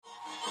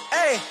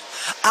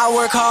I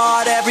work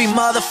hard every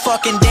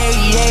motherfucking day,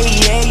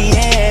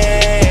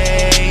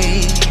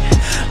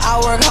 I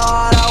work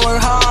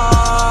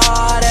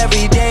hard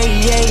every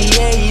day,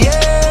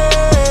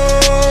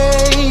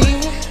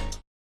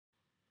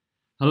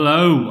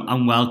 Hello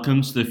and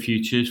welcome to the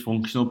Futures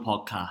Functional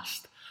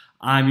Podcast.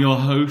 I'm your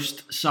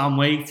host, Sam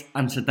Waite,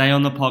 and today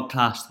on the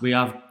podcast we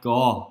have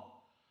got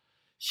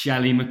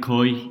Sheli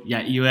McCoy.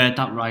 Yeah, you heard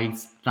that right.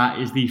 That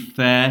is the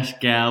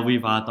first girl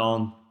we've had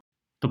on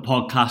the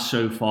podcast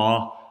so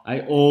far.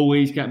 I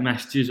always get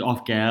messages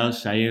off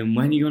girls saying,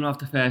 when are you going to have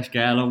the first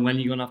girl on? When are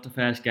you going to have the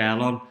first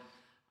girl on?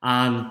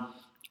 And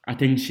I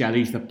think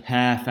Sheli's the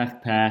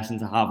perfect person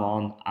to have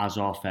on as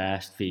our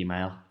first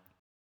female.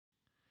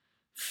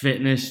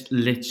 Fitness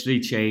literally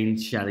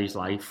changed Sheli's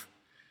life.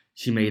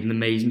 She made an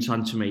amazing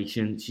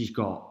transformation. She's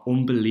got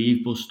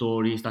unbelievable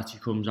stories that she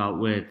comes out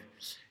with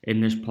in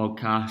this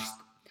podcast.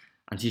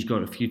 And she's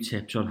got a few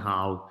tips on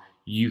how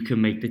you can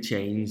make the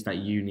change that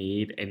you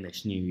need in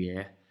this new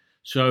year.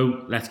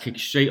 So let's kick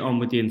straight on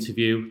with the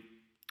interview.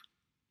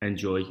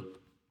 Enjoy.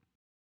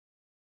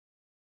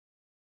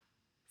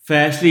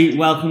 Firstly,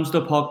 welcome to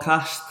the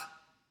podcast.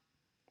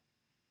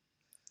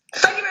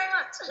 Thank you very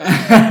much.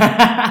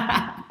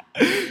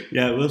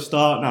 Yeah, we'll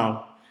start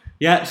now.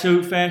 Yeah,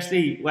 so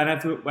firstly,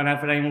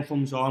 whenever anyone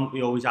comes on,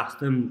 we always ask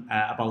them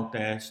about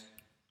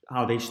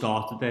how they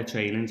started their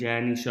training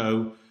journey.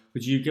 So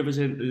could you give us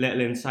a little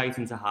insight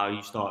into how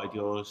you started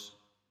yours?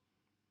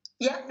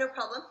 Yeah, no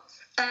problem.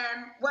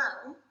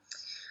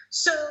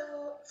 So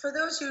for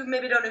those who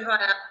maybe don't know who I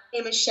am, my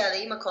name is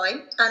Sheli McCoy,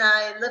 and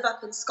I live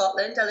up in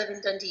Scotland. I live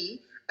in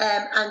Dundee,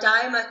 and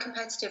I am a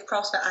competitive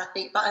CrossFit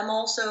athlete, but I'm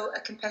also a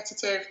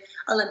competitive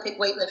Olympic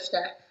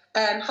weightlifter.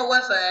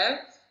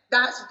 However,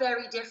 that's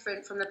very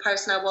different from the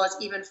person I was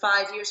even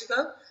 5 years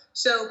ago.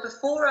 So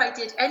before I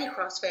did any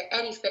CrossFit,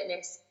 any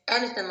fitness,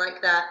 anything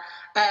like that,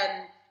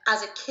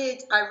 as a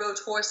kid, I rode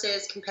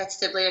horses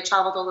competitively. I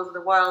traveled all over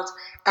the world,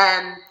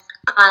 and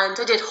I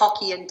did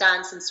hockey and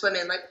dance and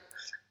swimming. Like,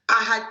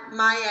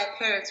 my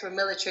parents were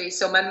military,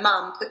 so my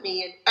mum put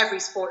me in every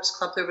sports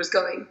club there was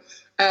going.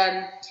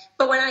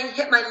 But when I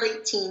hit my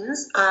late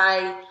teens,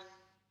 I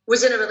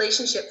was in a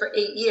relationship for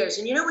 8 years.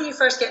 And you know when you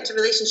first get into a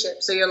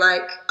relationship, so you're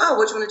like, oh,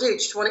 what do you want to do?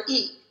 Just want to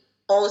eat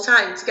all the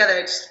time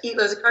together, just eat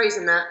loads of curries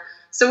and that.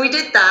 So we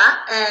did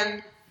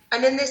that.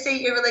 And in this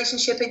 8-year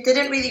relationship, it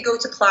didn't really go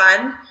to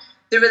plan.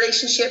 The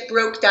relationship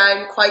broke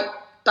down quite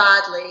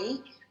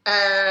badly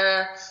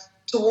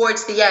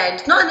towards the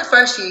end. Not in the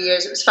first few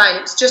years, it was fine.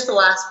 It was just the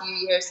last few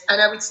years.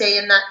 And I would say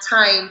in that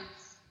time,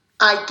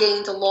 I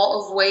gained a lot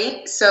of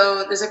weight.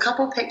 So there's a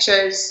couple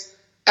pictures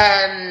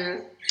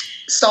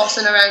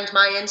saucing around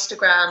my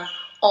Instagram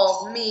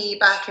of me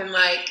back in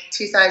like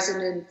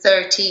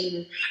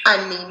 2013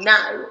 and me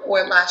now,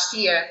 or last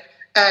year.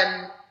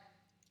 And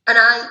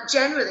I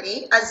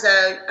generally, as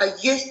a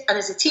youth and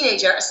as a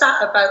teenager, I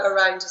sat about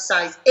around a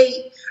size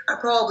 8. I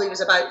probably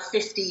was about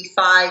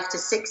 55 to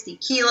 60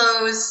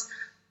 kilos,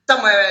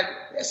 somewhere around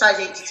a size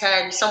 8 to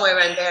 10, somewhere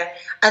around there.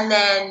 And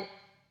then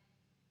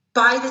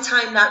by the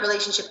time that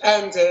relationship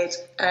ended,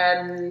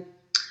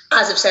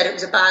 as I've said, it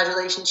was a bad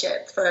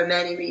relationship for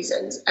many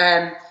reasons.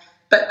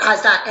 But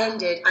as that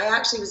ended, I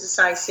actually was a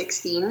size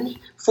 16,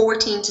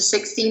 14 to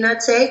 16,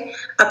 I'd say.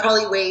 I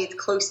probably weighed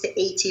close to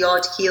 80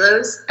 odd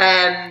kilos.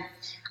 And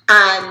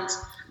I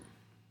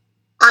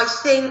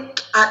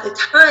think at the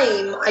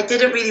time, I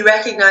didn't really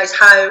recognize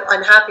how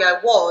unhappy I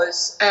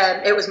was.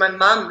 It was my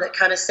mum that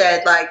kind of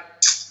said, like,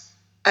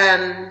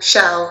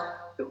 Shell,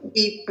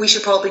 we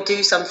should probably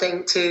do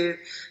something to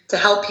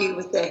help you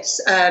with this.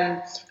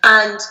 And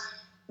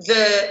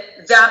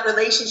that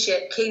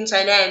relationship came to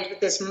an end with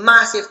this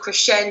massive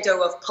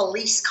crescendo of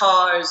police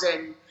cars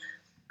and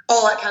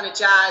all that kind of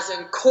jazz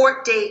and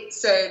court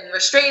dates and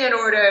restraining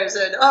orders,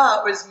 and it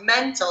was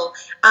mental.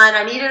 And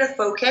I needed a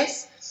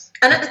focus.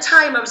 And at the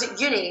time, I was at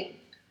uni.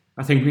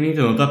 I think we need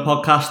another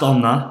podcast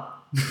on that.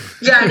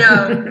 Yeah, I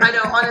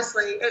know.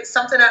 Honestly, it's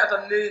something out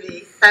of a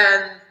movie.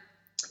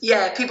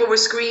 Yeah, people were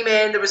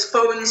screaming. There was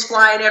phones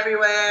flying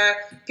everywhere.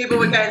 People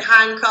were getting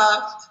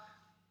handcuffed.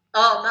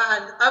 Oh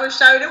man, I was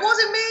shouting, it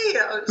wasn't me.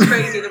 It was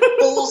crazy. There were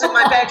holes in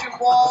my bedroom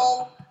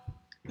wall.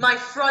 My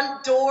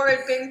front door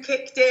had been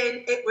kicked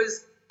in. It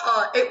was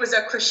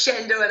a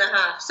crescendo and a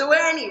half. So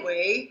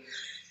anyway,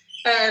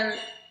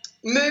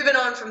 moving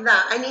on from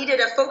that, I needed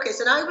a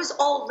focus, and I was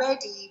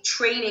already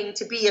training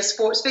to be a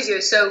sports physio.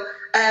 So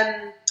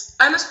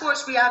I'm a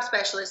sports rehab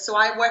specialist. So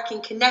I work in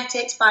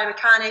kinetics,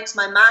 biomechanics.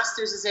 My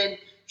master's is in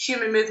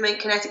human movement,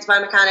 kinetics,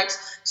 biomechanics.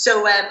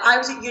 So I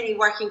was at uni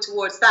working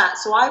towards that.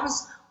 So I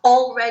was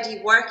already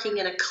working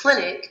in a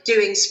clinic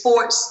doing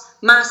sports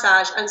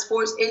massage and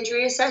sports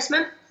injury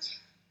assessment.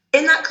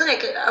 In that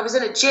clinic, I was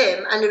in a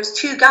gym, and there was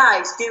 2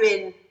 guys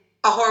doing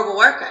a horrible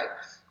workout.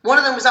 One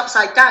of them was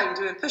upside down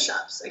doing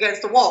push-ups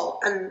against the wall,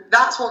 and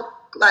that's what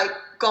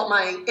got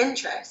my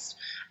interest.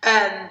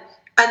 And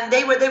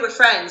they were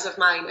friends of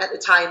mine at the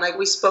time. Like,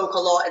 we spoke a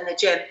lot in the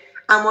gym,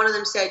 and one of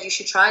them said, "You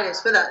should try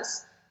this with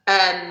us."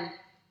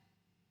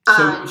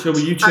 So were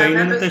you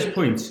training at this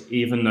point,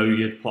 even though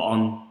you'd put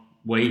on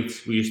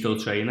weight, were you still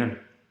training?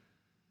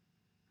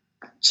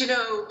 Do you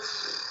know,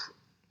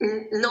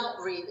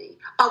 not really.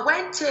 I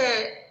went to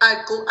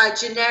a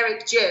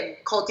generic gym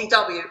called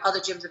DW, other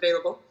gyms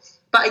available,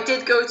 but I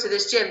did go to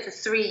this gym for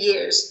 3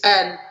 years.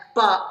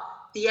 But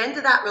the end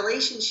of that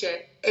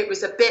relationship, it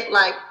was a bit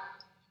like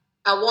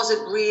I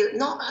wasn't really,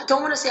 I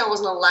don't want to say I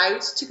wasn't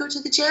allowed to go to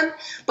the gym,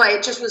 but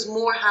it just was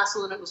more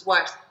hassle than it was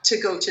worth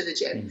to go to the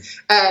gym.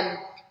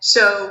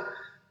 So,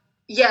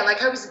 yeah,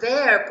 like I was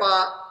there,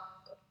 but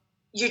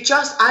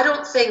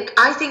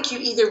I think you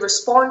either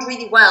respond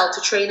really well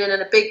to training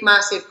in a big,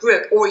 massive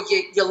group, or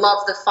you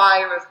love the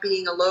fire of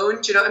being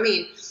alone. Do you know what I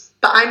mean?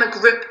 But I'm a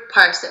group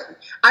person.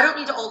 I don't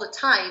need it all the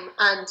time.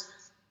 And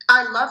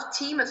I love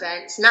team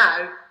events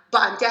now,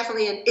 but I'm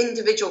definitely an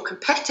individual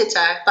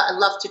competitor, but I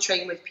love to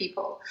train with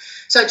people.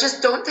 So I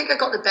just don't think I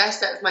got the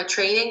best out of my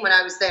training when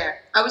I was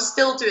there. I was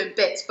still doing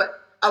bits,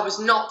 but I was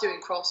not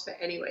doing CrossFit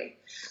anyway.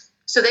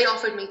 So they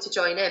offered me to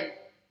join in.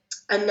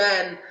 And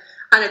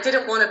I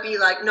didn't want to be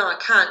like, no, I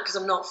can't because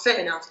I'm not fit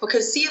enough.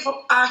 Because see, if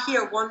I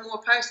hear one more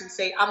person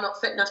say I'm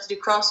not fit enough to do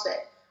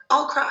CrossFit,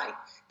 I'll cry.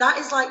 That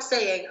is like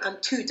saying I'm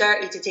too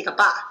dirty to take a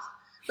bath.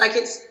 Like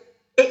it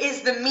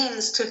is the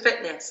means to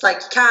fitness.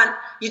 Like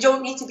you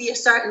don't need to be a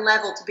certain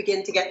level to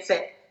begin to get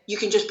fit. You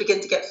can just begin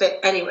to get fit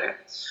anywhere.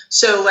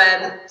 So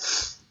I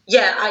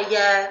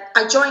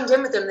joined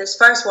in with them this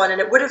first one,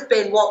 and it would have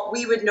been what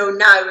we would know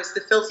now as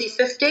the Filthy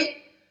 50.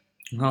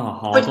 Oh,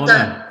 hard on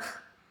it.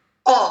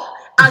 Oh,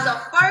 as a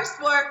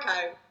first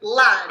workout,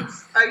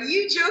 lads, are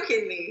you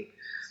joking me?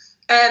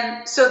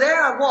 So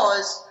there I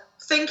was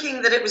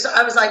thinking that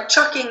I was like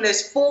chucking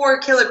this 4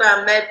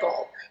 kilogram med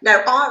ball.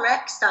 Now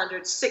RX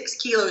standard 6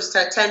 kilos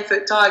to a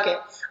 10-foot target.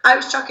 I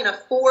was chucking a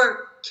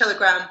 4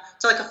 kilogram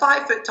to like a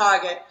 5-foot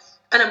target.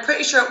 And I'm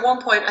pretty sure at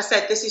one point I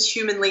said, this is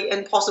humanly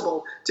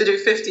impossible to do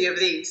 50 of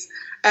these.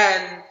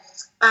 And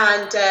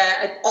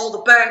all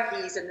the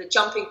burpees and the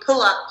jumping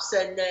pull-ups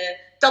and the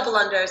double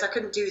unders, I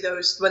couldn't do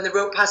those when the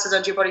rope passes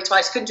under your body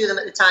twice. Couldn't do them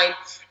at the time.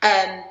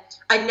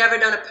 I'd never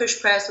done a push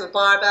press with a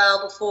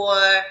barbell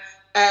before.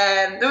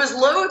 There was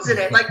loads in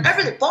it, like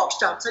everything, box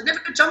jumps. I'd never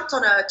jumped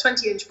on a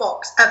 20-inch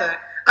box ever.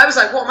 I was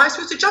like, what, am I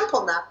supposed to jump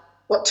on that?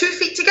 What, 2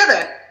 feet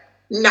together?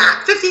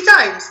 Nah. 50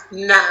 times?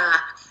 Nah.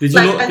 Did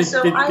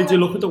you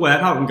look at the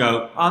workout and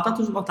go, oh, that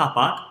doesn't look that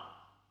bad?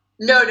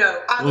 No.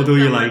 Or do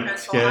you like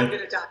scared? I'm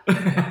gonna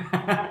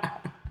die.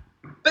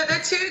 But the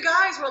 2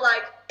 guys were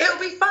like, it'll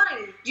be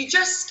fine. You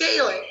just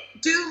scale it.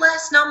 Do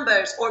less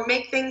numbers or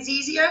make things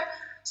easier.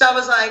 So I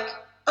was like,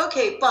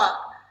 okay, but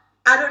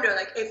I don't know.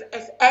 Like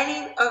if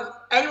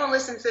anyone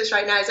listening to this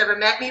right now has ever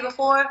met me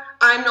before,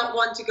 I'm not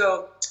one to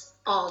go,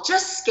 oh,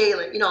 just scale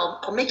it. You know,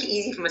 I'll make it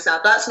easy for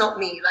myself. That's not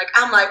me. Like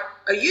I'm like,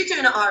 are you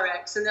doing an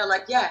RX? And they're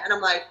like, yeah. And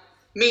I'm like,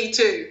 me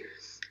too.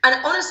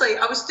 And honestly,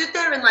 I was stood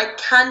there in like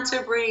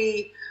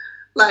Canterbury,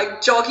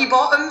 like joggy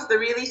bottoms, the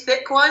really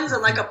thick ones,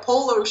 and like a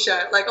polo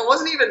shirt. Like I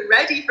wasn't even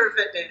ready for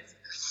fitness.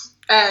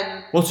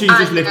 So you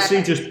just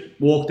literally just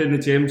walked in the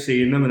gym,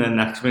 seeing them, and then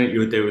next minute you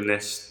were doing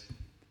this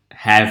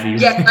heavy.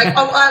 Yeah, like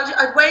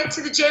I went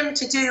to the gym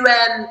to do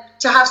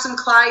to have some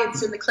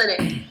clients in the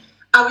clinic.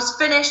 I was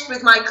finished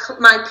with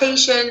my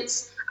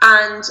patients,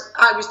 and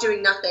I was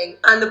doing nothing.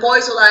 And the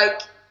boys were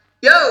like,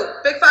 "Yo,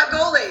 big fat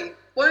goalie,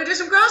 want to do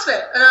some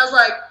CrossFit?" And I was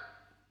like,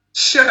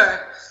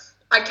 "Sure."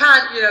 I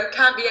can't, it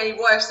can't be any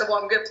worse than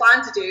what I'm going to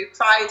plan to do,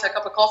 cry into a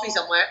cup of coffee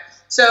somewhere.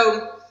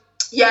 So,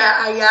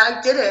 yeah,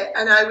 I did it,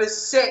 and I was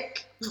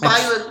sick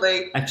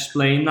violently.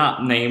 Explain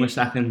that name a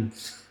second.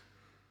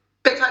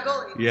 Big fat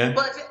goalie? Yeah.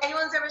 Well, if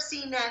anyone's ever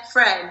seen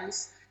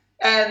Friends,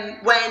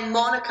 when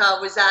Monica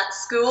was at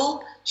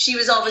school, she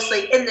was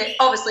obviously in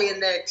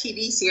the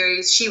TV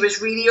series, she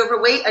was really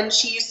overweight, and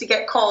she used to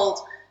get called,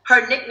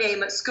 her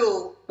nickname at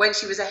school when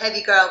she was a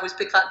heavy girl was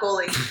Big Fat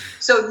Goalie.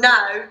 So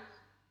now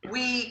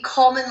we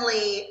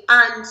commonly,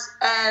 and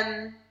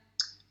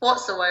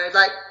what's the word?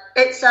 Like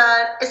it's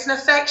an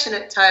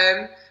affectionate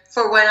term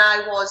for when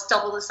I was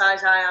double the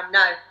size I am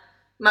now,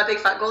 my Big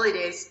Fat Goalie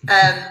days.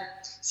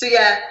 So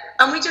yeah,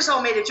 and we just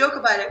all made a joke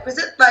about it. Was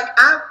it like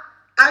I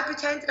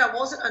pretended I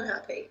wasn't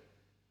unhappy.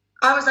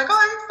 I was like, oh,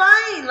 I'm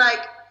fine.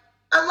 Like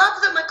I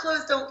love that my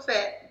clothes don't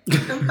fit.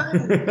 I'm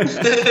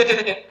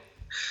fine.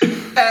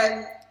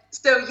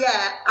 So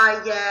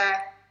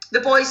yeah, the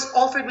boys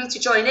offered me to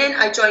join in.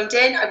 I joined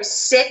in. I was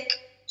sick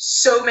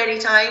so many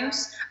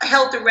times. I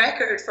held the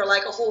record for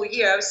like a whole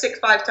year. I was sick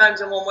 5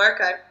 times in one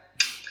workout.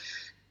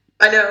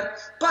 I know.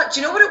 But do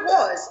you know what it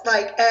was?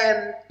 Like,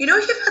 if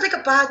you've had like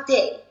a bad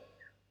day,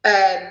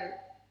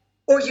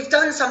 or you've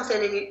done something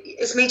and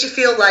it's made you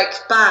feel like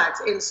bad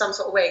in some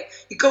sort of way,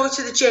 you go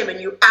to the gym and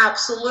you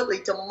absolutely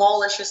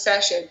demolish a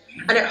session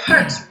and it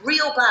hurts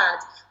real bad,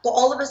 but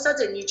all of a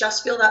sudden you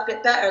just feel that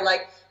bit better.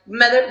 Like,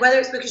 whether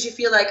it's because you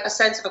feel like a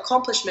sense of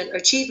accomplishment or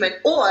achievement,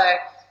 or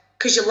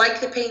because you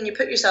like the pain you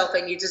put yourself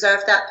in, you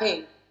deserve that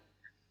pain.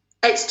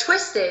 It's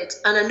twisted,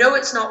 and I know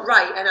it's not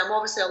right, and I'm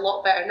obviously a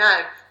lot better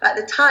now, but at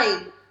the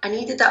time, I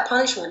needed that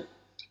punishment.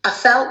 I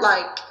felt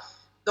like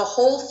the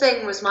whole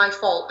thing was my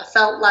fault. I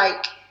felt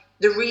like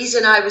the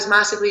reason I was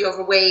massively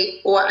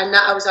overweight and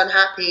that I was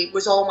unhappy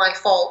was all my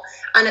fault.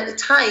 And at the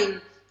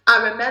time,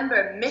 I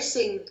remember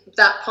missing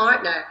that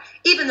partner,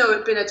 even though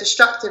it'd been a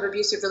destructive,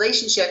 abusive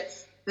relationship.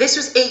 This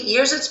was 8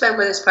 years I'd spent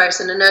with this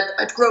person, and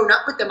I'd grown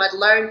up with them. I'd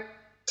learned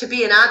to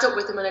be an adult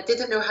with them, and I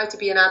didn't know how to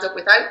be an adult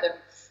without them.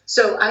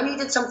 So I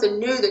needed something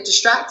new that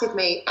distracted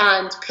me,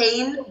 and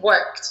pain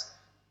worked.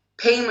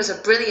 Pain was a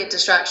brilliant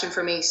distraction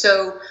for me.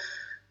 So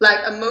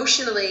like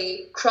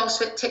emotionally,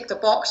 CrossFit ticked a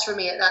box for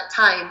me at that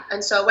time.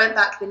 And so I went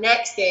back the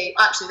next day.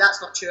 Actually,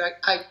 that's not true.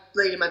 I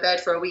laid in my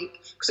bed for a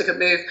week because I couldn't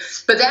move.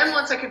 But then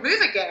once I could move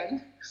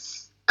again,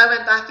 I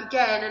went back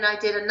again and I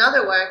did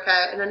another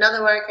workout and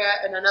another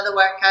workout and another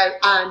workout.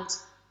 And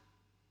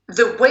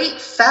the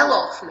weight fell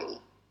off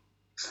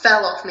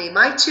me.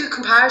 My 2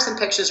 comparison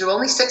pictures are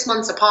only 6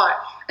 months apart.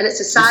 And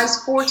it's a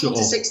size 14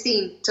 to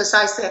 16 to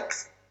size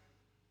 6.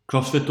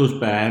 CrossFit does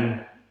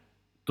burn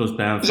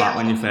fat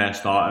when you first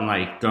start, and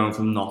like going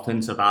from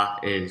nothing to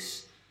that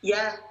is...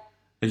 Yeah.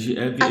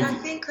 And I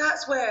think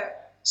that's where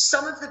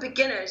some of the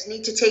beginners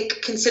need to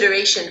take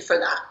consideration for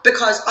that.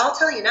 Because I'll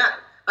tell you now,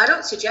 I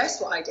don't suggest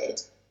what I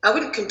did. I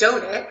wouldn't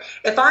condone it.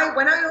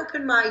 When I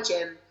open my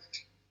gym,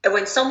 and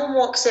when someone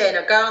walks in,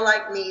 a girl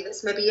like me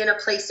that's maybe in a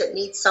place that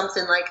needs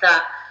something like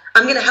that,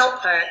 I'm going to help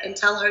her and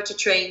tell her to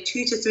train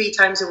 2 to 3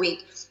 times a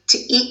week, to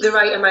eat the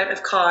right amount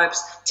of carbs,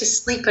 to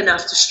sleep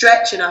enough, to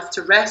stretch enough,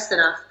 to rest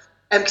enough.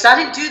 Because I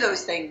didn't do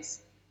those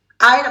things.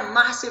 I had a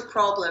massive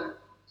problem,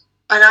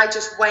 and I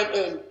just went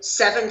in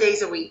 7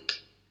 days a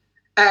week.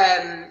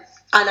 And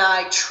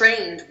I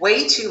trained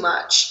way too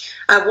much.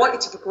 I wanted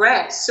to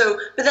progress.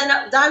 But then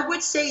I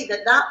would say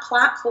that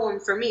platform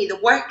for me, the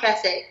work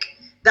ethic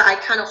that I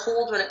kind of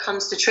hold when it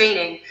comes to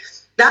training,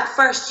 that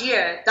first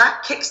year,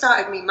 that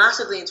kickstarted me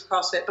massively into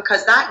CrossFit,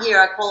 because that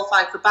year I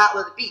qualified for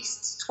Battle of the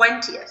Beasts,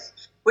 20th,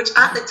 which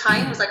at the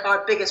time was like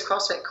our biggest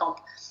CrossFit comp.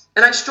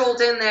 And I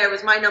strolled in there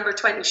with my number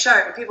 20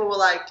 shirt, and people were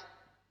like,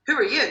 "Who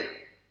are you?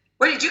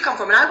 Where did you come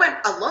from?" And I went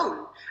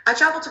alone. I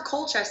traveled to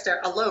Colchester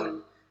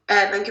alone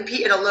and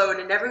competed alone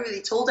and never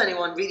really told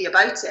anyone really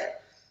about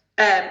it.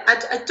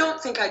 I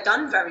don't think I'd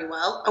done very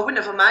well. I wouldn't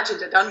have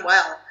imagined I'd done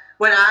well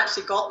when I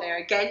actually got there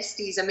against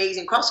these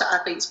amazing CrossFit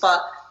athletes,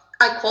 but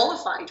I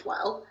qualified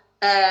well.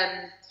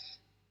 And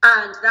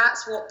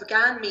that's what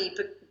began me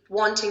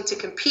wanting to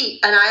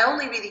compete. And I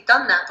only really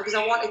done that because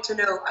I wanted to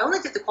know. I only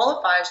did the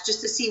qualifiers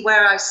just to see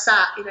where I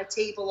sat in a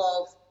table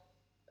of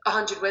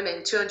 100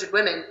 women, 200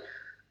 women.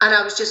 And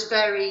I was just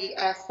very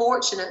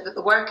fortunate that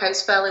the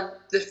workouts fell in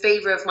the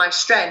favor of my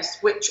strengths,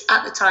 which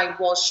at the time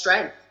was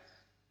strength.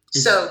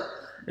 So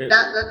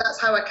that's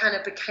how I kind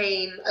of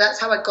that's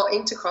how I got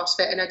into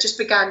CrossFit. And I just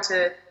began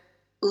to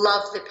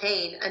love the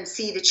pain and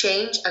see the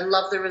change and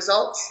love the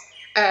results.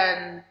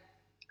 And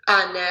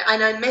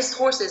I missed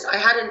horses.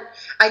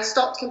 I'd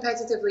stopped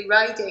competitively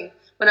riding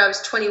when I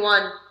was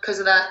 21 because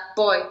of that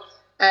boy.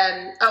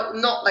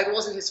 Not like it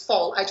wasn't his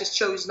fault. I just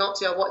chose not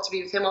to. I wanted to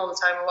be with him all the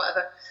time or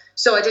whatever.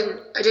 So I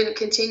didn't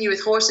continue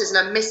with horses,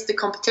 and I missed the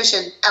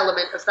competition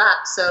element of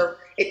that. So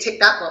it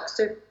ticked that box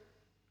too.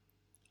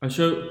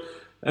 So,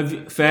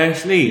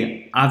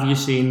 firstly, have you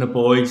seen the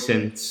boy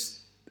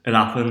since it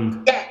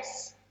happened?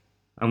 Yes.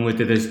 And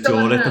did his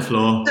jaw hit the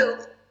floor? So,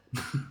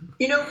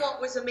 you know what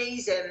was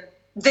amazing?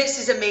 This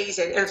is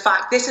amazing. In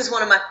fact, this is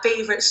one of my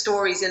favourite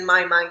stories in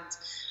my mind.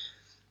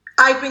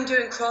 I've been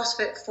doing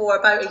CrossFit for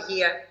about a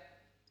year,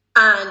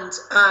 and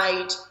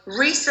I'd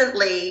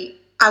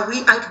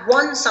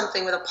won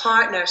something with a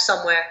partner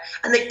somewhere,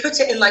 and they put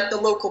it in like the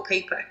local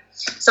paper,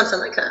 something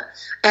like that.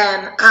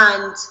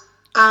 And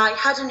I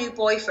had a new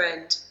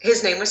boyfriend.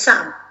 His name was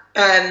Sam,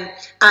 and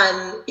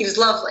he was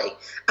lovely.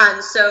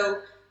 And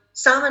so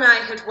Sam and I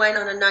had went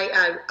on a night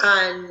out,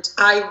 and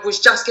I was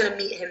just going to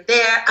meet him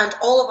there, and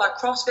all of our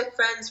CrossFit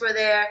friends were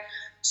there.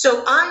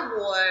 So I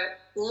wore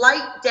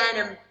light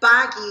denim,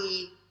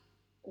 baggy,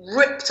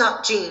 ripped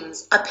up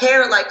jeans, a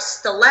pair of like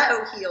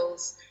stiletto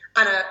heels,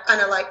 and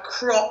a like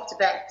cropped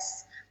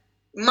vest.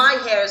 My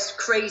hair's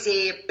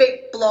crazy,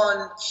 big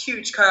blonde,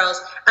 huge curls,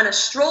 and I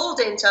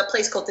strolled into a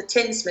place called the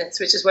Tinsmiths,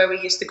 which is where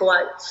we used to go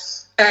out.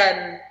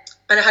 And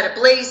I had a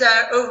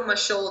blazer over my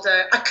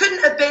shoulder. I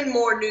couldn't have been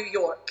more New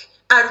York.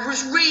 I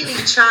was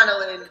really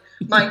channeling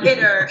my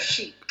inner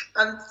chic.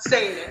 I'm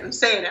saying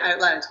it out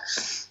loud.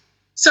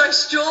 So I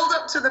strolled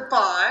up to the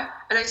bar,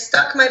 and I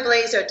stuck my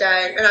blazer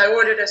down, and I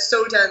ordered a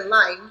soda and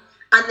lime.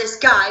 And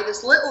this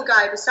little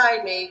guy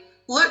beside me,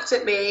 looked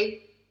at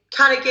me,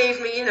 kind of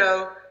gave me,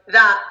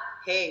 that,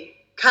 hey,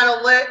 kind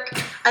of look,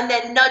 and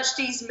then nudged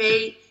his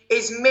mate.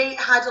 His mate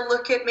had a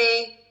look at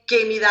me,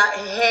 gave me that,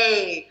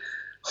 hey,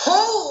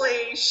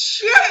 holy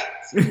shit!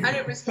 And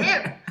it was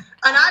him.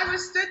 And I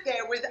was stood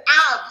there with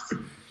abs,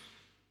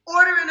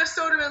 ordering a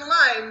soda and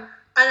lime,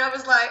 and I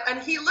was like,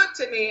 and he looked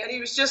at me, and he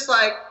was just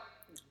like,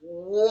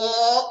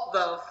 what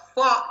the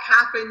fuck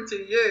happened to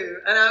you?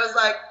 And I was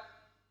like,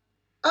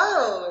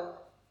 oh,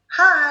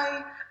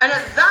 hi. And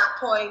at that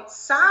point,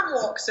 Sam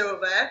walks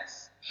over,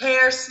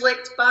 hair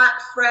slicked back,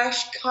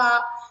 fresh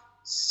cut,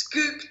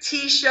 scoop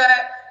t-shirt,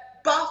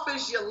 buff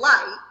as you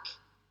like.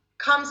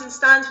 comes and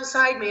stands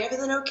beside me.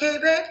 Everything okay,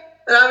 babe?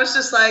 And I was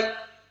just like,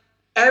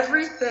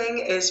 everything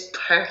is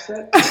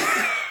perfect.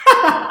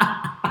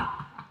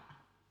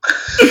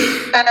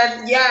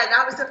 And yeah,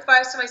 that was the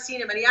first time I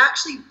seen him, and he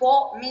actually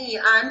bought me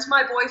and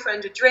my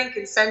boyfriend a drink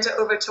and sent it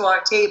over to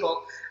our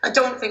table. I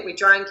don't think we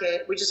drank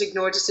it, we just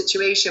ignored the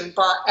situation,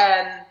 but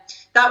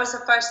that was the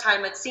first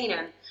time I'd seen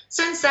him.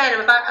 Since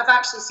then, I've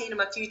actually seen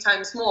him a few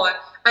times more,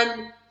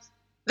 and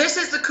this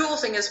is the cool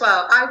thing as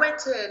well. I went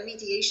to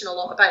mediation a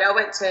lot about it. I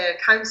went to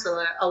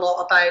counsel a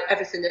lot about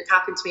everything that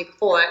happened to me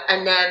before,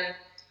 and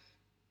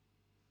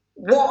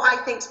what I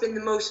think's been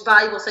the most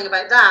valuable thing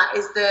about that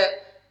is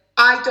that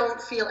I don't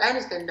feel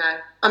anything now.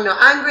 I'm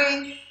not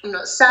angry, I'm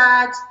not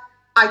sad,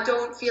 I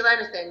don't feel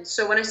anything.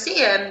 So when I see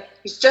him,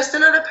 he's just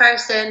another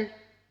person,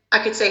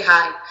 I could say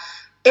hi.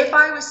 If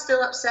I was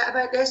still upset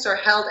about this or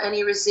held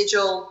any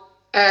residual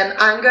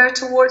anger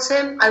towards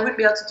him, I wouldn't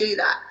be able to do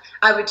that.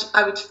 I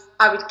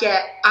would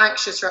get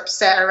anxious or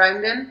upset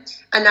around him,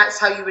 and that's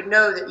how you would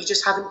know that you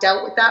just haven't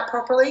dealt with that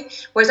properly.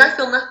 Whereas I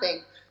feel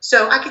nothing.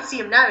 So I could see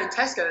him now in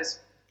Tesco's.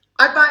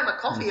 I'd buy him a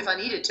coffee if I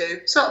needed to.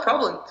 It's not a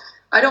problem.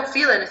 I don't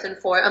feel anything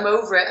for it. I'm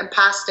over it and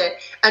past it.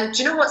 And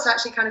do you know what's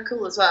actually kind of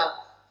cool as well?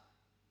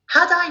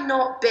 Had I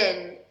not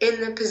been in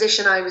the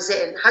position I was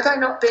in, had I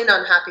not been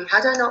unhappy,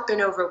 had I not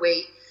been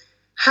overweight,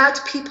 had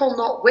people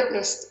not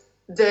witnessed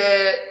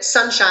the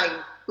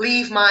sunshine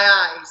leave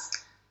my eyes,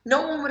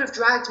 no one would have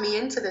dragged me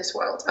into this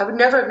world. I would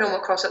never have known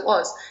what CrossFit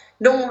was.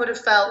 No one would have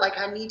felt like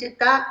I needed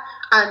that.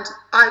 And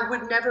I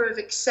would never have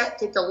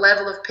accepted the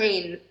level of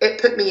pain it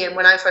put me in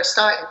when I first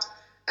started.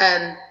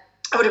 I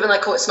would have been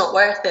like, oh, it's not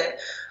worth it.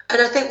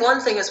 And I think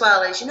one thing as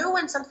well is,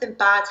 when something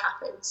bad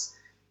happens,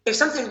 if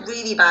something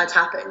really bad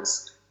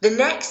happens, the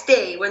next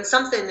day when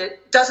something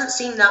that doesn't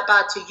seem that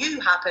bad to you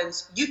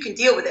happens, you can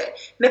deal with it.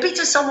 Maybe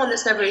to someone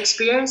that's never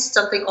experienced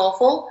something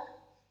awful,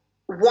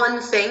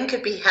 one thing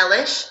could be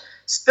hellish.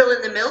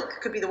 Spilling the milk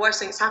could be the worst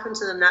thing that's happened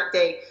to them that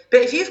day.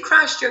 But if you've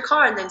crashed your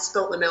car and then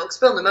spilling the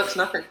milk's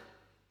nothing.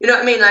 You know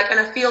what I mean? And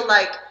I feel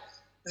like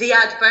the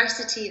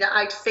adversity that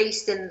I'd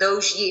faced in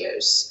those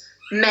years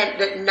meant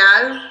that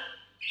now,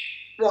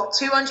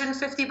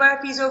 250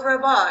 burpees over a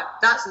bar?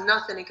 That's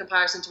nothing in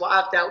comparison to what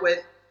I've dealt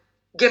with.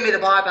 Give me the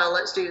barbell,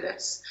 let's do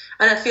this.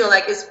 And I feel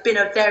like it's been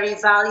a very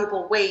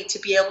valuable way to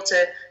be able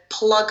to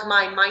plug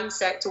my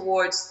mindset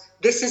towards,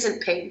 this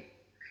isn't pain.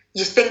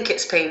 You think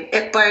it's pain.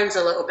 It burns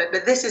a little bit,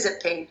 but this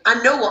isn't pain.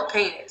 I know what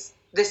pain is.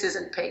 This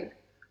isn't pain.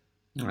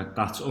 Right,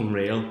 that's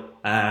unreal.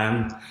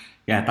 Yeah,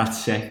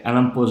 that's sick. And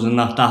I'm buzzing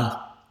that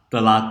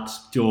the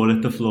lad's jaw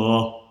at the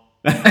floor.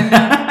 And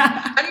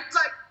he was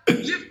like,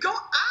 you've got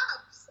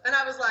abs. And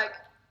I was like,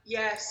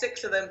 yeah,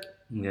 6 of them.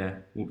 Yeah,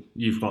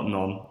 you've got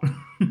none.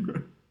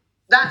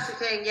 That's the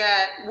thing,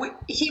 yeah.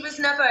 He was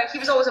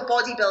always a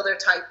bodybuilder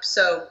type,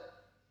 so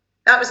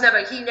that was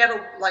never, he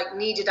never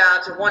needed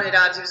abs or wanted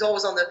abs. He was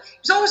always on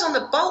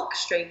the bulk,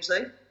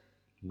 strangely.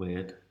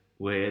 Weird.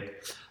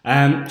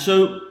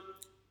 So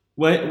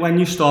when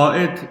you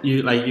started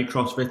your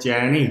CrossFit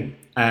journey,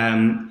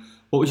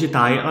 what was your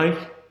diet like?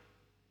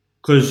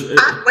 Because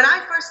when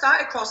I first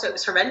started CrossFit, it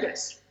was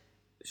horrendous.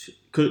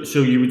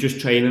 So you were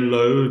just training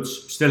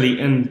loads, still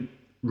eating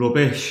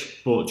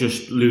rubbish, but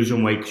just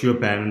losing weight because you were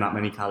burning that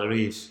many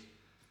calories?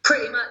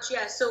 Pretty much,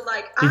 yeah. So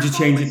did you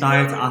change your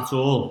diet at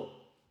all?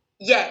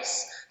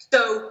 Yes.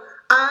 So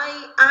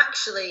I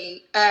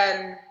actually,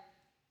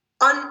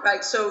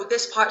 so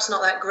this part's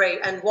not that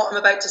great, and what I'm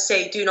about to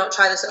say, do not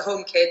try this at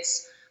home,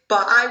 kids.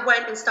 But I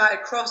went and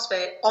started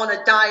CrossFit on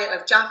a diet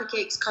of Jaffa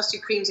cakes,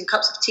 custard creams, and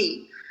cups of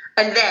tea.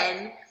 And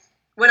then,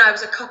 when I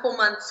was a couple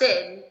months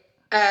in,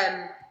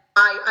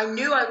 I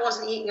knew I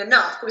wasn't eating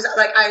enough. It was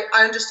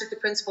I understood the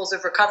principles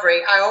of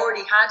recovery. I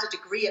already had a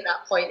degree at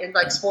that point in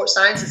sports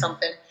science or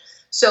something.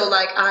 So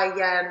I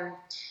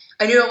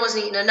knew I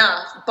wasn't eating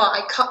enough, but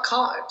I cut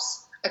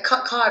carbs. I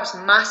cut carbs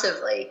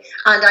massively,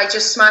 and I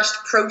just smashed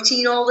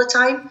protein all the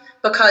time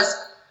because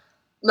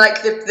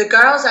the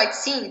girls I'd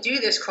seen do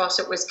this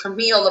CrossFit was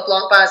Camille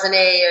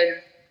LeBlanc-Bazinet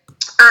and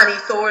Annie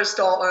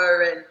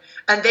Thorsdottir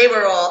and they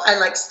were all,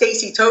 and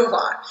Stacey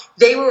Tovar,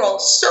 they were all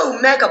so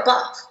mega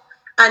buff.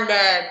 And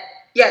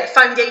the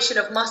foundation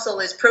of muscle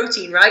is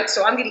protein, right?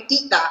 So I'm going to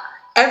eat that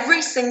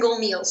every single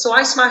meal. So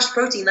I smashed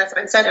protein left,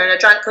 right, and center, and I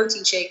drank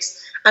protein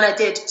shakes, and I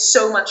did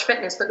so much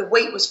fitness, but the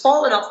weight was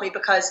falling off me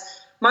because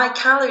my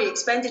calorie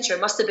expenditure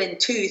must have been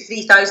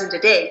 2,000-3,000 a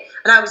day,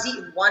 and I was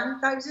eating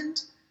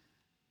 1,000.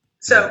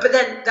 So, but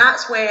then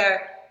that's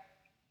where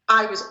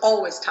I was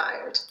always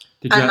tired,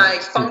 and my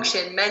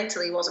function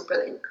mentally wasn't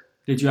brilliant.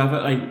 Did you ever,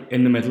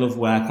 in the middle of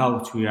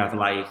workouts, where you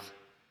ever I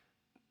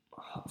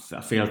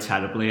feel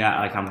terribly,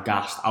 I'm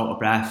gassed, out of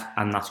breath,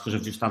 and that's because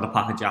I've just had a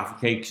pack of Jaffa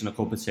cakes and a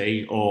cup of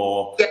tea,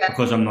 or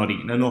because I'm not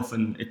eating enough?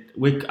 And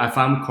I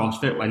found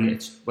CrossFit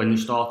when you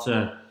start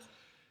to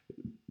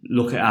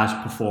look at it as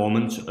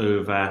performance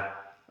over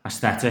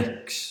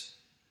aesthetics.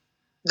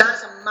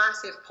 That's a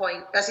massive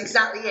point. That's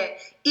exactly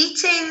it.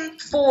 Eating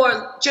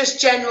for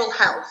just general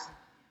health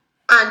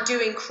and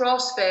doing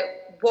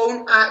CrossFit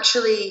won't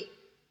actually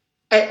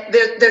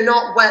they're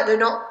not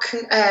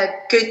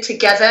good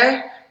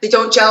together. They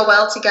don't gel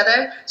well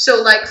together.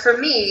 So like for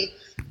me,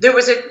 there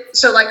was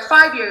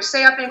 5 years.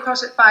 Say I've been in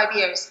CrossFit 5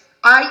 years.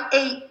 I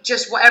ate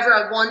just whatever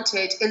I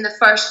wanted in the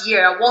first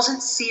year. I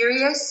wasn't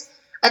serious.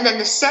 And then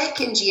the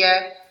second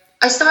year,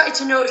 I started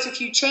to notice a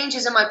few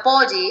changes in my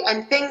body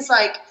and things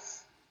like,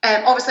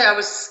 obviously I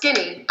was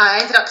skinny.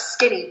 I ended up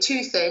skinny,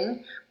 too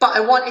thin, but I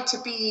wanted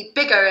to be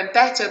bigger and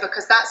better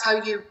because that's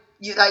how you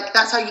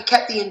that's how you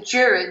kept the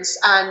endurance.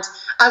 And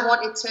I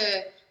wanted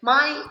to,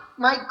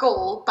 my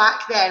goal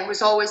back then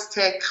was always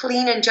to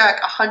clean and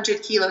jerk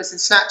 100 kilos and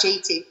snatch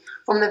 80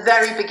 from the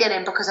very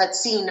beginning because I'd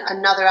seen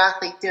another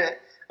athlete do it.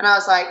 And I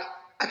was like,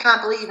 I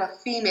can't believe a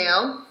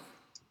female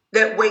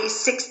that weighs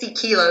 60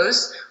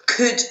 kilos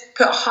could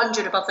put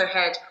 100 above their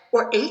head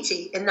or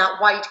 80 in that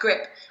wide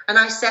grip. And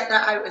I set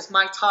that out as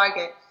my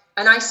target.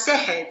 And I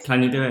said,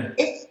 can you do it?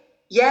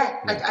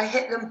 I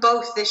hit them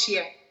both this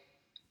year.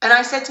 And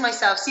I said to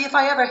myself, see if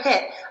I ever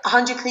hit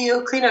 100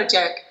 kilo clean and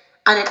jerk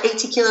and an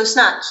 80 kilo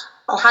snatch,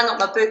 I'll hang up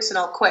my boots and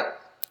I'll quit.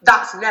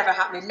 That's never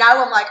happening.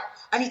 Now I'm like,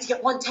 I need to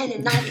get 110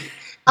 and 90.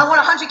 I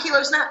want a 100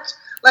 kilo snatch.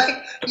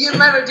 Like, you'll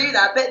never do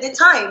that. But at the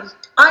time,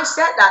 I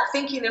set that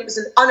thinking it was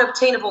an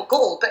unobtainable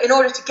goal. But in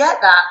order to get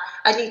that,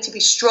 I need to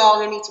be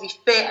strong, I need to be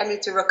fit, I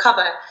need to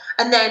recover.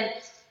 And then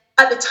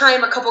at the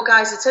time, a couple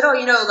guys had said, oh,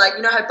 you know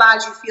how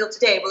bad you feel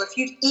today? Well, if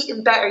you'd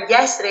eaten better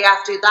yesterday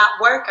after that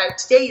workout,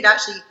 today you'd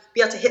actually be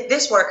able to hit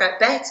this workout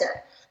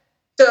better.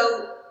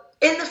 So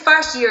in the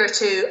first year or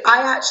two,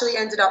 I actually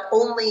ended up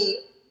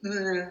only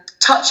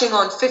touching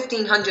on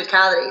 1,500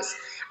 calories.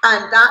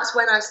 And that's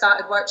when I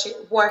started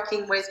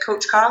working with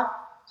Coach Carl.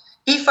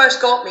 He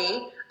first got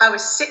me. I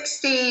was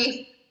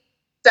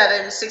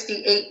 67,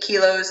 68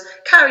 kilos,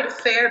 carried a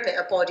fair bit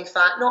of body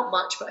fat, not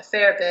much, but a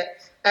fair bit.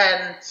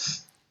 And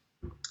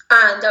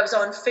I was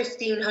on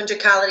 1,500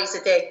 calories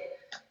a day.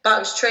 But I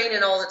was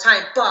training all the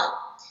time. But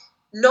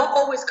not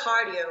always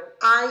cardio.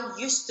 I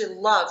used to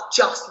love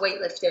just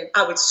weightlifting.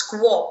 I would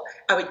squat,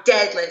 I would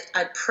deadlift,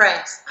 I'd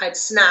press, I'd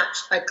snatch,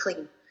 I'd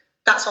clean.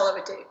 That's all I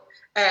would do.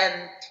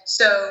 And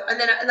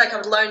then I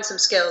would learn some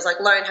skills, like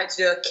learn how to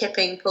do a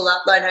kipping pull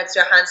up, learn how to do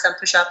a handstand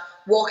push up,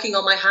 walking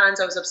on my hands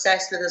I was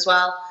obsessed with as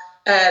well.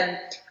 And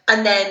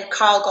then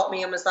Carl got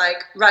me and was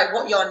like, right,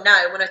 what you on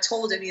now? When I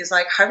told him, he was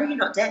like, how are you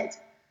not dead?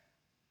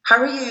 How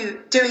are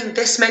you doing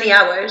this many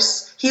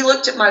hours? He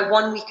looked at my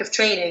 1 week of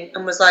training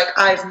and was like,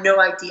 I have no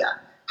idea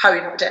how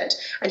you're not dead.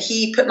 And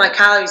he put my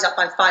calories up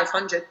by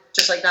 500,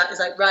 just like that. He's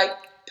like, right,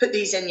 put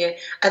these in you.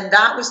 And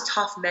that was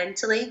tough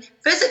mentally.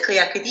 Physically,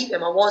 I could eat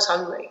them. I was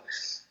hungry.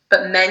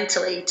 But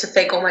mentally, to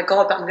think, oh my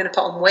God, but I'm going to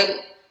put on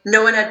weight.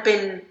 No one had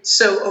been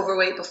so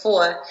overweight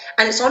before.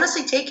 And it's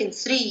honestly taken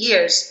 3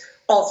 years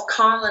of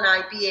Carl and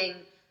I being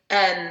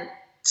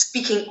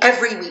speaking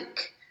every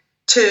week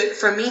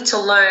for me to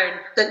learn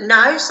that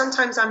now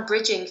sometimes I'm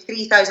bridging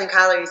 3,000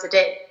 calories a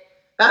day.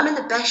 But I'm in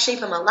the best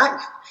shape of my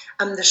life.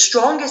 I'm the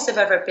strongest I've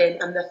ever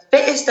been. I'm the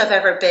fittest I've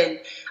ever been.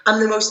 I'm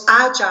the most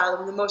agile.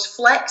 I'm the most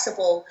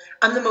flexible.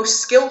 I'm the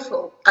most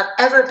skillful I've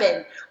ever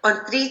been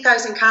on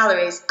 3,000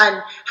 calories.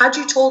 And had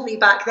you told me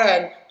back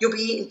then, you'll be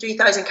eating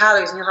 3,000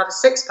 calories and you'll have a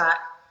six-pack,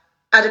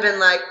 I'd have been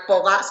like,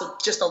 well, that's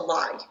just a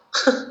lie.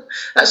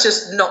 That's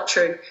just not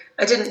true.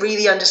 I didn't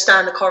really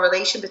understand the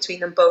correlation between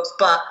them both.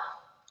 But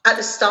at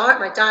the start,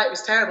 my diet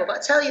was terrible. But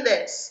I tell you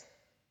this,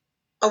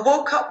 I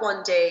woke up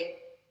one day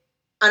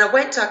and I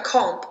went to a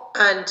comp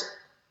and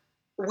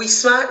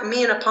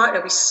me and a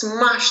partner, we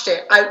smashed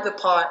it out the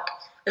park.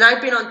 And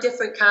I'd been on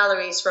different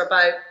calories for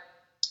about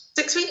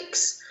 6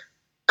 weeks.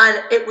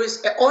 And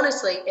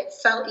honestly, it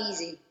felt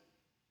easy.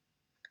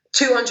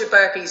 200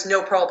 burpees,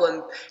 no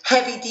problem.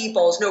 Heavy D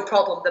balls, no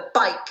problem. The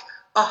bike,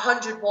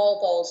 100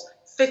 wall balls,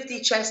 50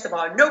 chest to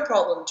bar, no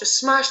problem. Just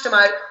smashed them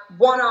out.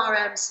 1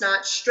 RM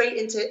snatch straight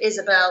into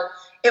Isabel.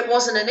 It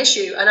wasn't an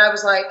issue. And I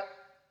was like,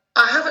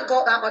 I haven't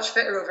got that much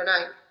fitter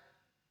overnight.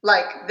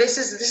 Like, this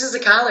is the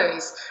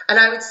calories. And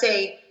I would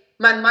say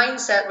my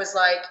mindset was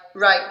like,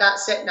 right,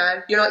 that's it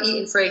now. You're not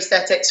eating for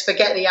aesthetics.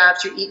 Forget the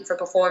abs. You're eating for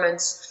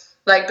performance.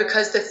 Like,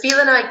 because the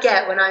feeling I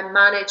get when I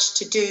manage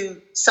to do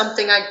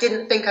something I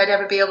didn't think I'd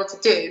ever be able to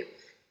do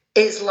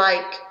is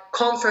like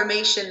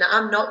confirmation that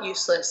I'm not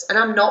useless and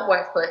I'm not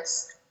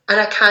worthless and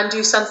I can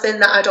do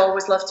something that I'd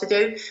always loved to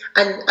do.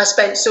 And I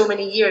spent so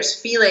many years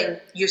feeling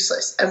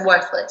useless and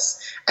worthless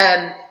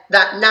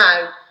that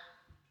now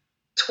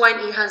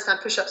 20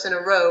 handstand push-ups in a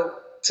row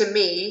to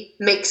me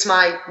makes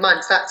my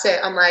month. That's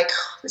it. I'm like,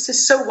 oh, this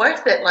is so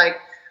worth it. Like,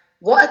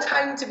 what a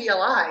time to be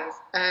alive.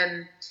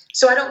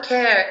 So I don't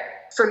care.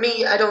 For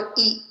me, I don't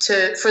eat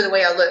for the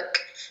way I look.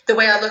 The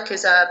way I look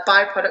is a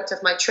byproduct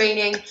of my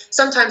training.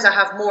 Sometimes I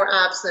have more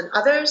abs than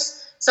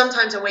others.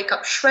 Sometimes I wake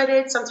up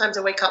shredded. Sometimes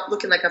I wake up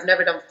looking like I've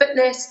never done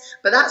fitness.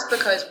 But that's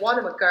because 1,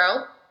 I'm a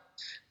girl.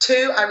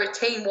 2, I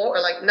retain water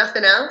like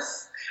nothing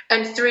else.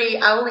 And 3,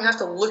 I only have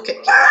to look at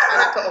people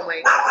and I put on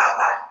weight.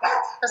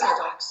 That's my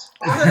dogs.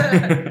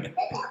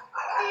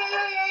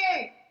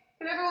 Hey.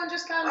 Can everyone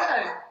just calm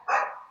down?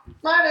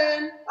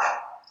 Marvin.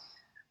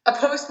 a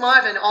post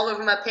Marvin all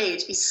over my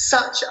page is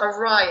such a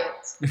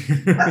riot.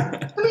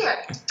 Come here.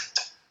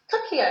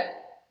 Come here.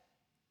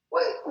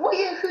 What are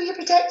you, who are you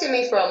protecting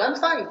me from? I'm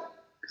fine.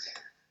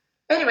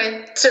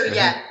 Anyway, so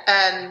yeah.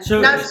 Now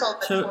it's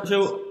all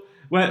so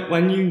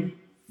when you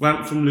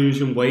went from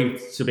losing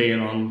weight to being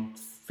on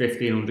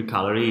 1,500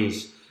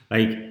 calories,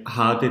 like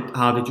how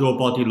did your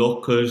body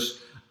look? Because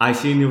I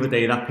seen the other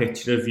day that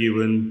picture of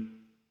you and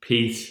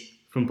Pete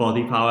from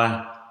Body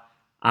Power,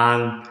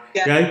 and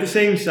you're like the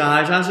same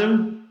size as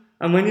him.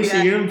 And when you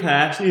see him in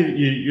person,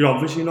 you're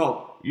obviously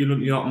you're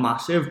not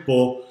massive,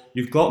 but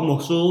you've got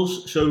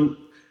muscles. So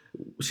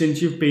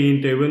since you've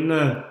been doing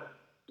the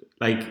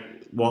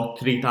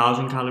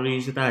 3,000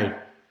 calories a day,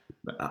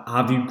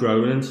 have you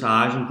grown in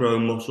size and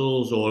grown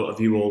muscles, or have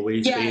you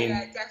always been?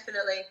 Yeah,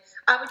 definitely.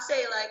 I would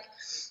say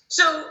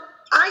so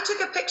I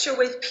took a picture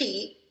with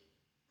Pete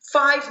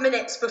 5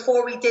 minutes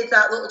before we did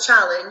that little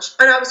challenge,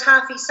 and I was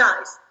half his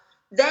size.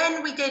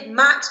 Then we did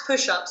max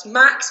push-ups,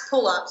 max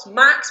pull-ups,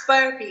 max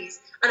burpees,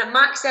 and a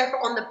max effort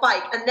on the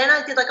bike. And then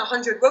I did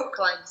 100 rope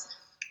climbs.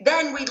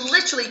 Then we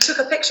literally took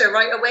a picture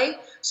right away.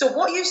 So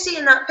what you see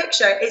in that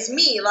picture is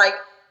me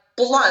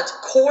blood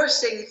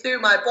coursing through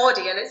my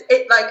body, and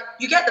it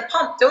you get the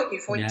pump, don't you,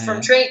 from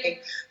training.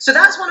 So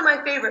that's one of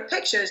my favorite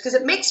pictures, because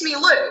it makes me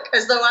look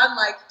as though I'm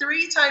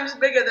 3 times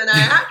bigger than I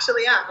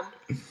actually am,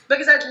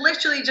 because I'd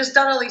literally just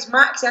done all these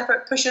max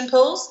effort push and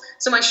pulls,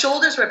 so my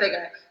shoulders were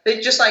bigger. They're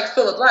just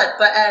full of blood.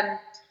 But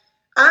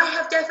I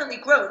have definitely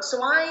grown. So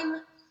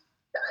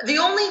the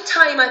only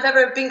time I've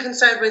ever been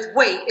concerned with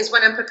weight is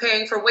when I'm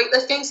preparing for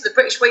weightlifting. So the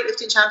British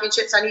Weightlifting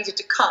Championships, I needed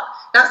to cut.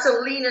 That's the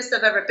leanest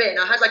I've ever been.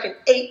 I had an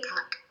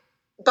 8-pack.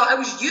 But I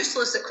was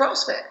useless at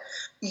CrossFit.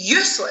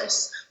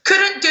 Useless.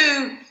 Couldn't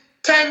do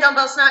 10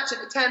 dumbbell snatches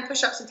and 10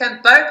 push-ups and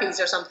 10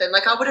 burpees or something.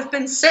 I would have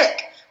been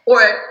sick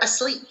or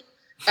asleep.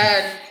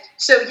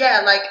 So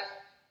yeah,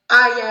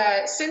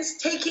 since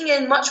taking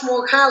in much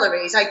more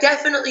calories, I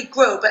definitely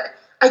grow, but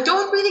I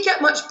don't really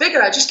get much bigger.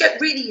 I just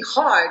get really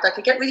hard. I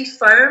get really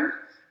firm.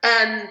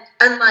 And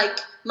my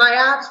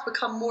abs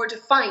become more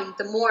defined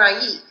the more I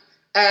eat.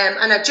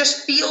 And I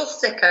just feel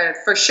thicker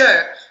for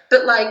sure.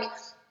 But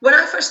when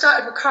I first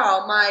started with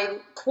Carl, my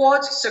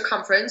quad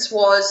circumference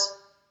was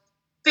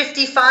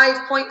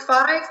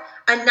 55.5,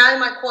 and now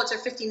my quads are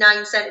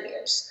 59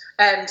 centimeters.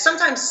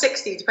 Sometimes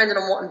 60, depending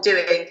on what I'm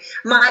doing.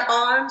 My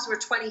arms were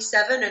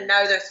 27, and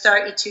now they're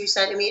 32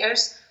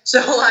 centimeters.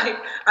 So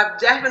I've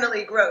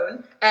definitely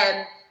grown.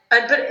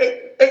 But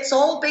it's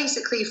all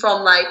basically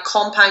from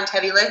compound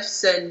heavy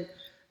lifts, and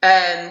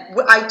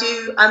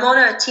I'm on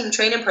a team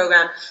training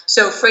program.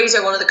 So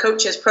Fraser, one of the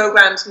coaches,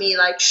 programs me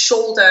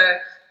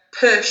shoulder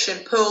push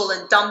and pull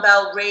and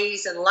dumbbell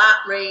raise and lat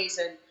raise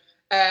and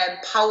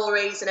power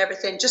raise and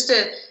everything, just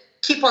to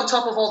keep on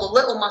top of all the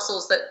little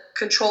muscles that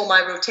control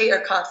my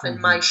rotator cuff and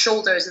my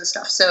shoulders and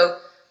stuff. So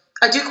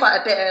I do quite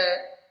a bit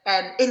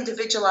of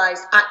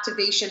individualized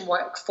activation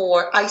work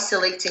for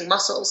isolating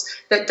muscles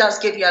that does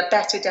give you a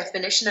better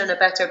definition and a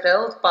better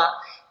build. But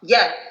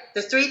yeah,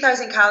 the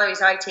 3,000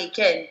 calories I take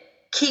in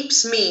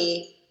keeps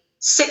me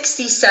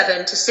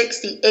 67 to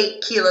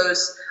 68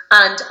 kilos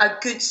and a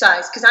good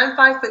size, because I'm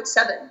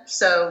 5'7".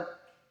 So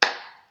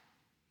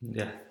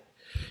yeah,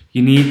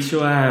 you need to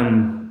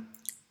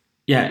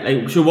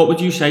so what would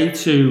you say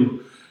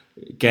to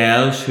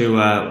girls who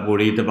are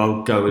worried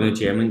about going to the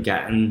gym and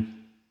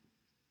getting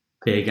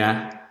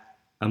bigger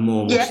and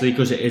more muscly?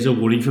 Because it is a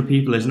worry for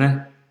people, isn't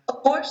it?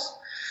 Of course.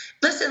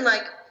 Listen,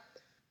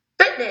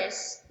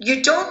 fitness,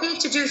 you don't need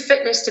to do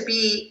fitness to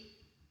be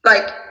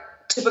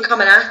to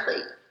become an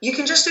athlete. You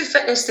can just do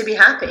fitness to be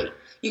happy.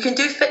 You can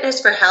do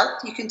fitness for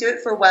health. You can do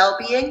it for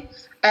well-being.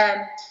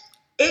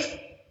 If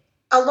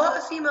a lot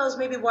of females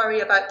maybe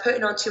worry about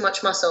putting on too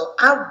much muscle,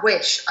 I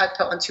wish I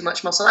put on too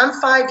much muscle. I'm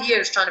 5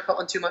 years trying to put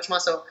on too much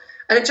muscle,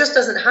 and it just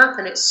doesn't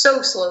happen. It's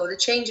so slow. The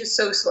change is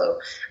so slow,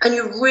 and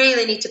you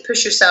really need to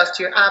push yourself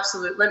to your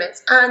absolute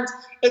limits. And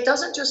it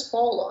doesn't just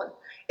fall on.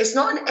 It's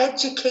not an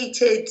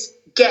educated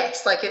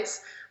guess.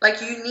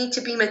 You need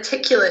to be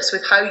meticulous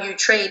with how you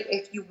train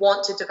if you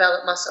want to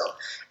develop muscle.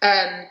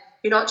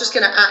 You're not just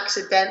going to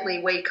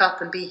accidentally wake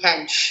up and be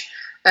hench.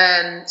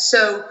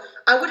 So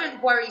I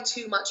wouldn't worry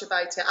too much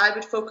about it. I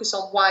would focus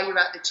on why you're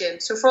at the gym.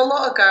 So for a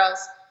lot of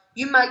girls,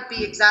 you might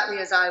be exactly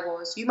as I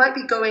was. You might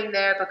be going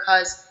there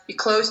because your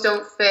clothes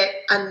don't fit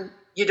and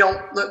you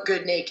don't look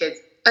good naked.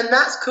 And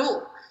that's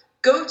cool.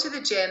 Go to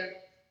the gym,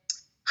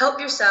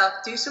 help yourself,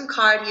 do some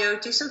cardio,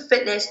 do some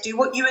fitness, do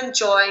what you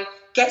enjoy,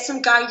 get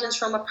some guidance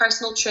from a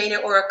personal trainer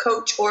or a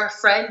coach or a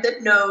friend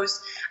that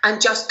knows,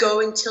 and just go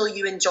until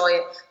you enjoy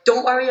it.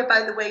 Don't worry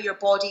about the way your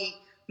body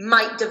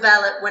might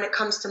develop when it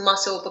comes to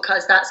muscle,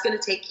 because that's going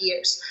to take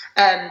years.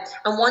 And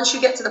once you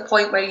get to the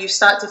point where you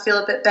start to feel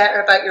a bit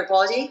better about your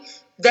body,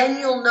 then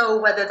you'll know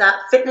whether that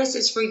fitness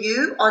is for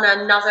you on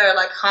another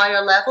like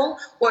higher level,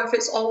 or if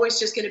it's always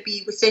just going to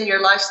be within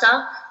your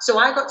lifestyle. So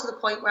I got to the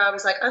point where I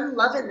was like, I'm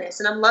loving this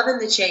and I'm loving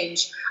the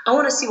change. I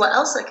want to see what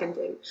else I can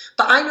do.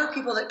 But I know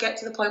people that get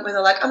to the point where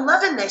they're like, I'm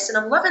loving this and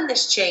I'm loving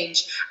this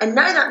change. And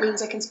now that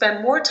means I can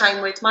spend more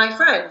time with my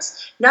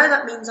friends. Now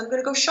that means I'm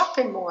going to go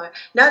shopping more.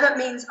 Now that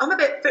means I'm a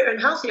bit fitter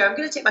and healthier. I'm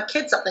going to take my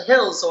kids up the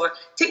hills or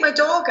take my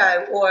dog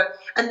out,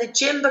 and the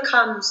gym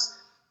becomes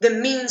the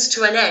means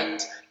to an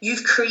end.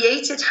 You've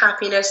created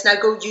happiness, now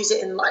go use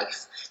it in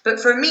life. But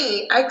for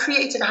me, I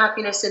created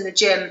happiness in the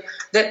gym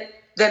that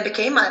then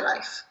became my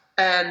life.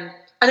 And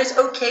it's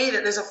okay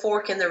that there's a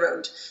fork in the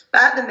road.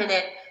 But at the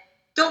minute,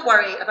 don't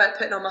worry about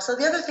putting on muscle.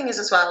 The other thing is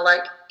as well,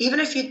 like, even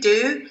if you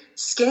do,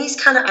 skinny's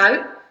kind of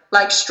out.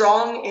 Like,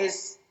 strong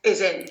is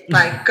in.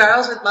 Like,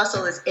 girls with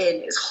muscle is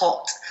in, is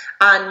hot.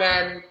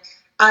 And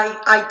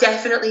I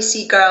definitely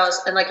see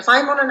girls, and like, if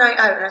I'm on a night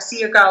out and I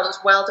see a girl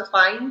that's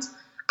well-defined,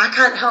 I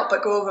can't help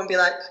but go over and be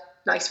like,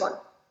 nice one,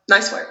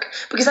 nice work.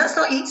 Because that's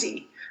not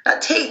easy.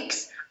 That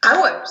takes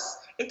hours.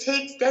 It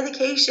takes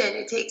dedication.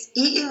 It takes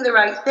eating the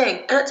right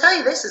thing. And I'll tell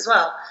you this as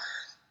well.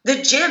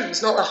 The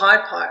gym's not the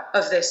hard part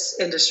of this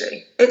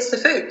industry. It's the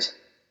food.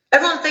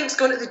 Everyone thinks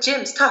going to the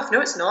gym's tough.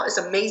 No, it's not. It's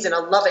amazing. I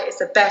love it. It's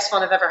the best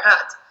fun I've ever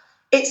had.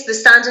 It's the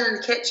standing in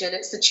the kitchen.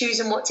 It's the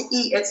choosing what to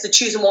eat. It's the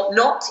choosing what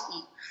not to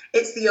eat.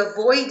 It's the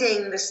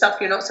avoiding the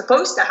stuff you're not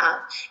supposed to have.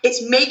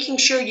 It's making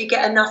sure you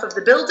get enough of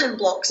the building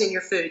blocks in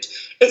your food.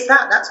 It's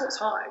that's what's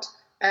hard.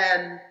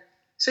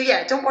 So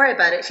yeah, don't worry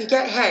about it. If you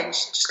get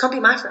hinged, just come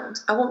be my friend.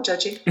 I won't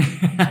judge you.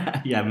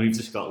 Yeah, move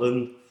to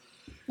Scotland.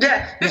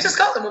 Yeah, move to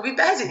Scotland. We'll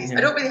be besties. Yeah.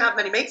 I don't really have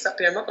many mates up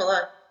here, I'm not gonna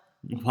lie.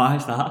 Why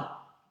is that?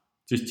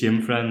 Just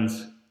gym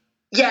friends?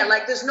 Yeah,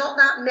 like there's not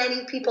that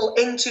many people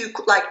into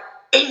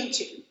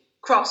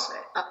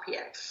CrossFit up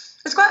here.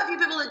 There's quite a few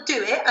people that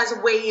do it as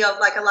a way of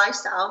like a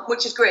lifestyle,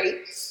 which is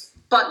great.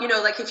 But you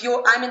know, like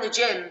I'm in the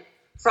gym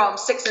from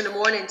 6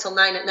 a.m. till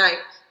 9 p.m.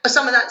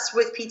 Some of that's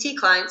with PT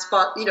clients,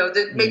 but you know,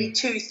 there maybe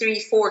 2, 3,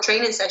 4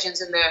 training sessions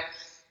in there.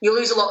 You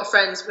lose a lot of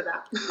friends with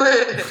that.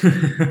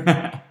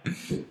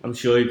 I'm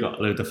sure you've got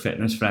a load of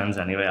fitness friends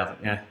anyway,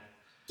 haven't you?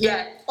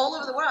 Yeah, all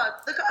over the world.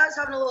 Look at us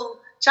having a little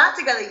chat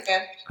together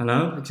here. I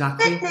know,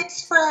 exactly.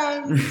 Fitness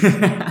friends.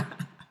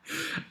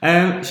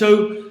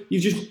 So you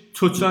just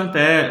touched on it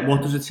there.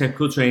 What does a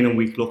typical training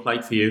week look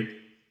like for you?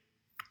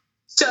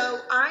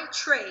 So I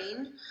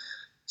train.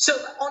 So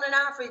on an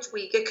average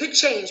week, it could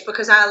change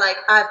because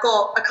I've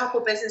got a couple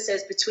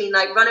businesses between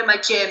like running my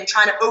gym,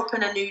 trying to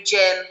open a new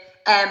gym,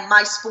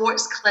 my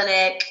sports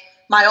clinic,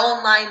 my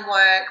online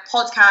work,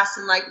 podcasts,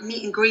 and like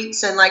meet and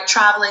greets and like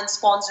traveling,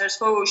 sponsors,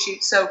 photo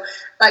shoots. So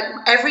like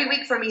every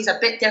week for me is a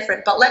bit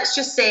different. But let's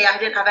just say I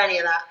didn't have any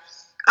of that.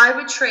 I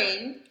would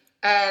train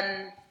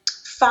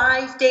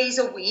 5 days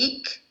a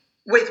week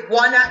with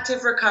 1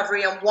 active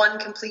recovery and 1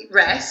 complete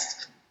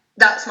rest.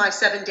 That's my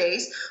 7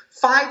 days.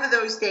 5 of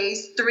those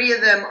days, 3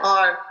 of them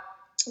are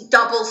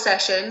double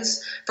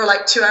sessions for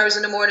like 2 hours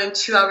in the morning,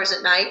 2 hours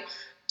at night.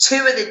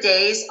 2 of the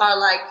days are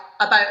like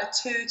about a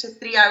 2 to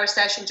 3 hour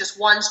session, just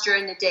once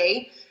during the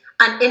day.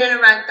 And in and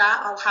around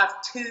that, I'll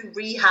have 2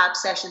 rehab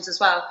sessions as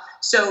well.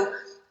 So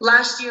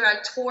last year, I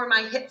tore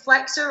my hip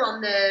flexor on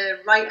the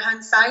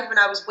right-hand side when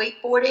I was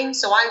wakeboarding.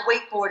 So I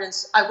wakeboard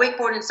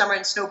in summer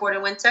and snowboard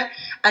in winter.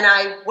 And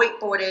I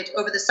wakeboarded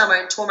over the summer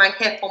and tore my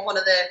hip on one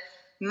of the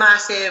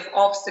massive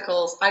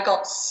obstacles. I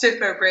got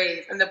super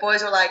brave. And the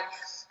boys were like,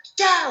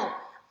 Shell,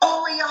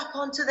 ollie up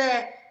onto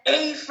the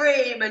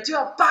A-frame and do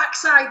a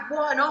backside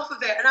 1 off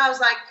of it. And I was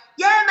like,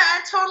 yeah,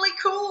 man, totally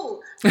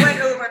cool.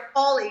 Went over,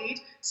 ollied,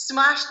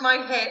 smashed my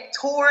hip,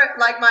 tore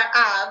like my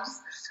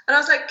abs. And I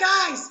was like,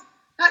 guys,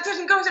 that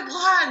didn't go to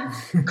plan.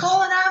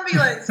 Call an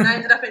ambulance. And I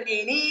ended up in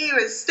A&E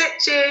with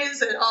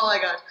stitches and oh my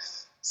God.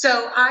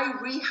 So I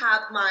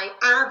rehab my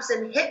abs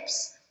and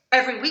hips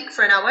every week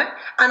for an hour.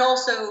 And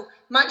also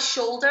my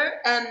shoulders,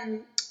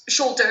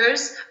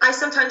 I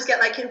sometimes get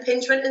like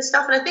impingement and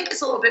stuff. And I think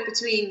it's a little bit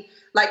between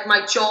like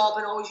my job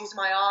and always using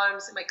my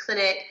arms in my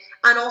clinic.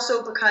 And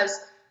also because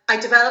I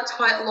developed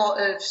quite a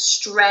lot of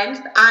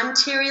strength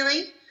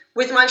anteriorly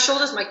with my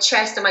shoulders, my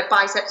chest and my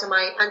biceps and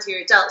my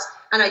anterior delts.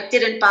 And I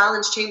didn't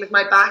balance train with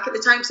my back at the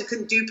time, so I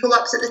couldn't do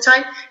pull-ups at the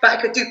time, but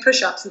I could do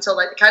push-ups until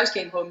like the cows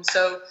came home.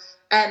 So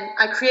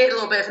I created a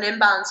little bit of an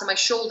imbalance in my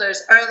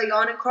shoulders early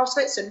on in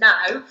CrossFit. So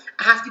now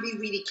I have to be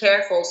really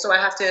careful. So I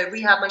have to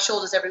rehab my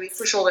shoulders every week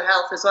for shoulder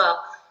health as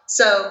well.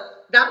 So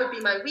that would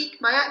be my week.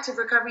 My active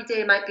recovery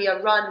day might be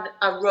a run,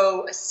 a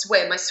row, a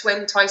swim. I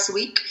swim twice a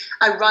week.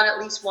 I run at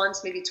least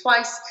once, maybe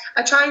twice.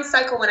 I try and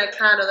cycle when I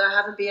can, although I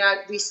haven't been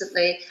out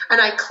recently.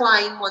 And I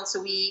climb once a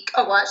week.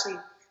 Oh, well, actually,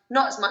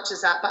 not as much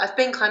as that, but I've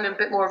been climbing a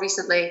bit more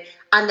recently.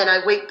 And then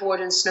I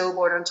wakeboard and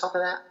snowboard on top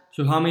of that.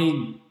 So how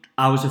many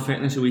hours of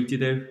fitness a week do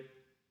you do?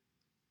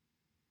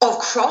 Of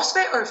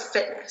CrossFit or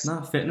fitness?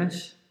 No,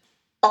 fitness.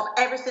 Of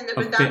everything that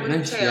would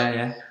entail?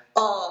 Yeah.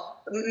 Oh,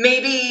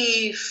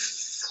 maybe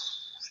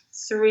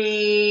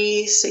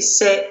 3,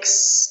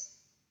 6,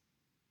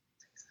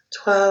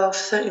 12,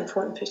 13,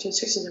 14, 15,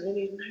 16,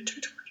 17, 18, 19,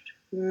 20,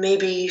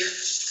 maybe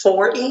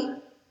 40.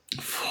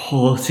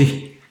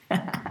 40.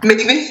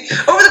 Maybe.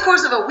 Over the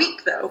course of a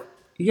week, though.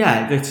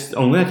 Yeah, it's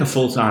only like a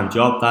full-time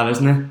job, that,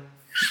 isn't it?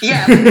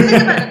 Yeah, but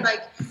think about it,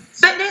 like,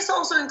 fitness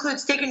also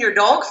includes taking your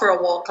dog for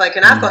a walk. Like,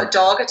 and I've got a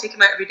dog, I take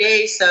him out every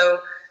day, so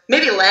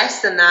maybe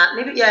less than that.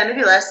 Maybe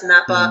less than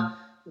that, but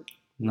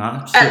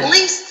at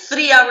least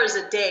 3 hours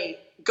a day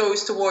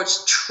goes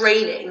towards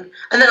training.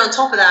 And then on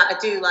top of that, I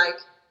do, like,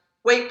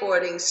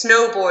 wakeboarding,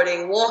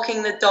 snowboarding,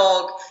 walking the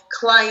dog,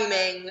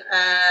 climbing,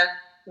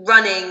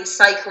 running,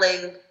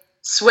 cycling,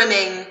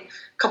 swimming,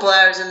 a couple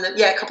hours in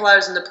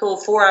the pool,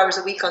 4 hours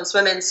a week on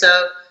swimming.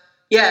 So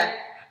yeah.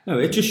 No,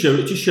 it just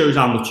shows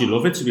how much you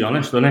love it, to be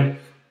honest, doesn't it?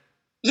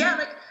 Yeah,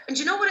 like, and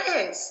do you know what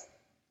it is?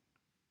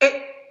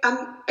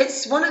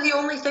 It's one of the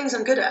only things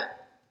I'm good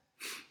at.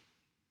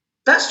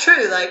 That's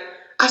true. Like,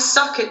 I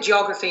suck at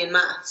geography and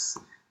maths.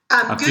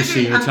 I've just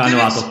seen you trying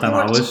to add up them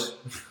hours.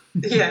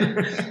 Yeah,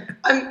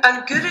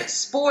 I'm good at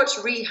sports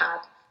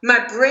rehab.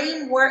 My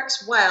brain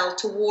works well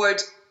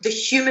toward the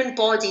human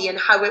body and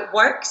how it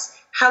works,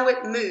 how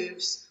it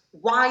moves,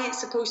 why it's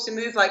supposed to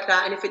move like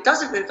that, and if it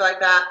doesn't move like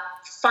that,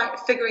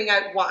 figuring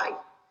out why.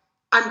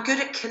 I'm good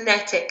at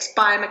kinetics,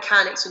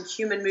 biomechanics, and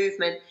human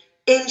movement,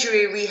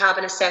 injury rehab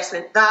and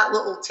assessment, that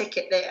little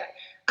ticket there,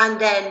 and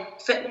then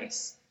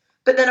fitness.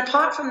 But then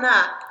apart from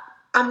that,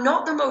 I'm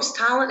not the most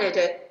talented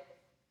at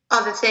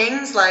other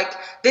things. Like,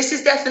 this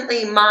is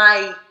definitely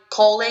my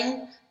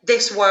calling,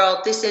 this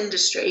world, this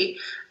industry.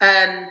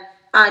 And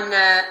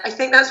I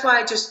think that's why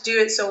I just do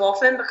it so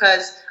often,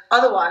 because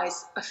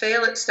otherwise I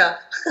fail at stuff.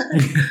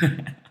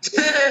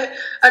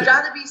 I'd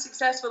rather be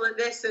successful at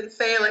this than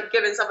fail at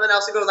giving something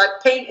else a go. Like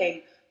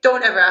painting.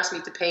 Don't ever ask me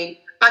to paint.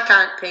 I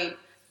can't paint.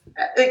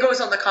 It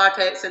goes on the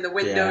carpets and the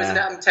windows, and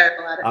I'm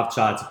terrible at it. I've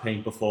tried to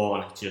paint before,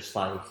 and it's just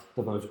like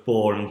the most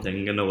boring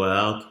thing in the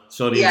world.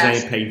 Sorry,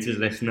 any painters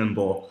listening,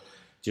 but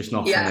just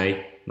not for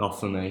me. Not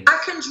for me.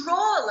 I can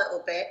draw a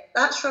little bit.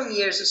 That's from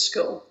years of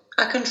school.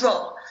 I can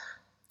draw.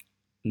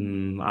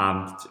 I'm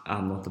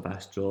not the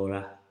best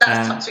drawer.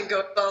 That's touch and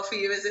go well for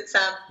you, is it,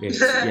 Sam?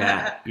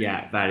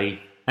 Yeah, very.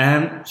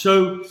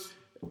 So,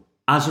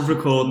 as of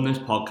recording this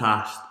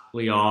podcast,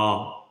 we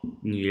are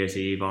New Year's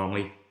Eve, aren't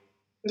we?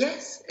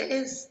 Yes, it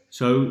is.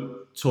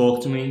 So,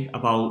 talk to me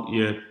about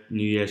your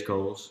New Year's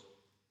goals.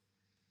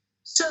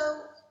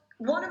 So,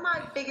 one of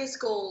my biggest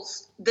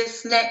goals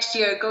this next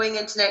year, going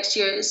into next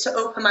year, is to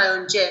open my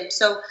own gym.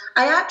 So,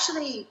 I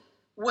actually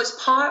was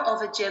part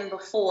of a gym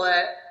before.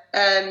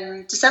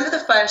 December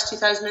the 1st,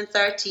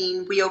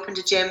 2013, we opened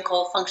a gym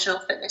called Functional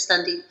Fitness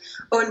Dundee,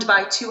 owned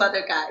by two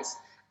other guys.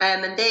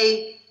 And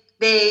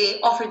they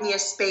offered me a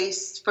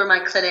space for my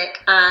clinic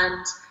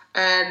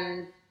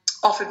and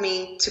offered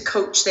me to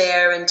coach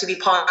there and to be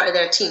part of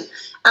their team.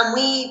 And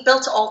we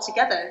built it all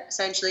together,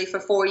 essentially, for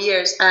 4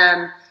 years.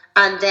 And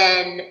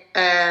then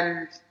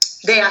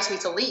they asked me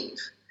to leave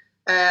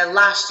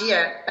last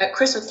year, at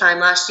Christmas time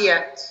last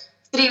year.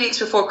 3 weeks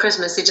before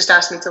Christmas, they just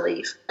asked me to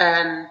leave. Do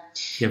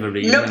you have a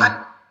reason?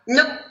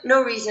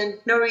 No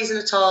reason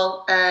at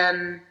all.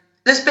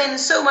 There's been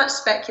so much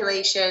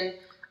speculation,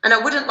 and I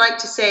wouldn't like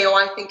to say,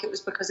 I think it was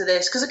because of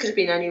this, because it could have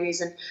been any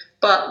reason.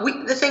 But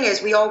the thing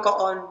is, we all got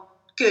on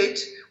good.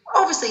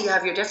 Obviously, you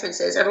have your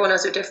differences. Everyone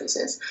has their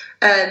differences.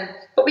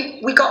 But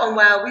we got on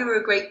well. We were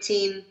a great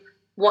team,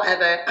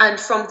 whatever. And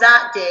from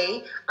that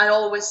day, I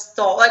always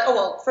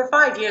thought, for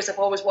 5 years, I've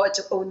always wanted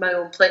to own my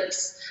own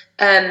place.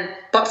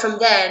 But from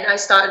then, I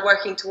started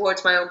working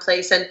towards my own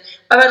place. And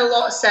I've had a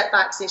lot of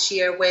setbacks this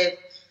year with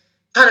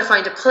trying to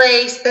find a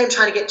place, then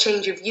trying to get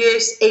change of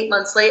use 8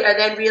 months later,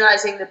 then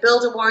realizing the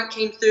builder warrant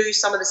came through,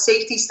 some of the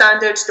safety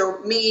standards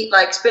don't meet.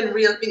 Like, it's been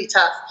really, really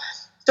tough.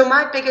 So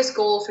my biggest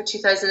goal for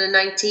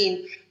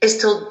 2019 is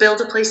to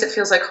build a place that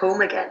feels like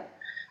home again.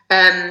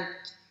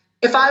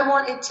 If I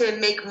wanted to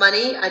make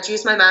money, I'd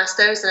use my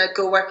master's and I'd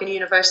go work in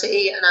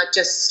university and I'd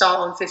just start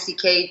on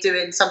 50k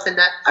doing something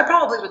that I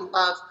probably wouldn't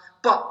love,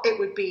 but it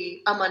would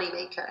be a money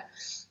maker.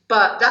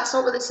 But that's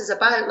not what this is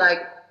about.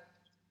 Like,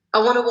 I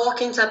want to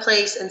walk into a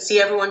place and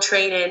see everyone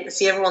training, and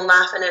see everyone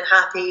laughing and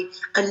happy,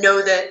 and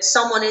know that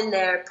someone in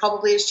there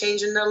probably is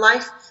changing their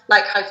life,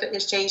 like how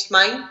fitness changed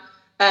mine.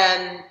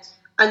 And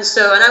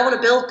I want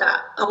to build that.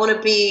 I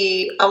want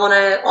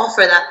to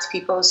offer that to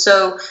people.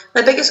 So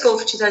my biggest goal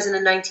for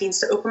 2019 is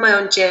to open my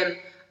own gym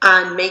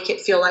and make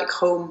it feel like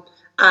home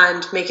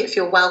and make it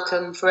feel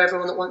welcome for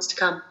everyone that wants to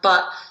come.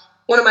 But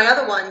one of my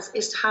other ones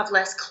is to have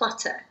less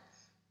clutter.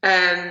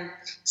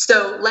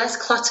 So less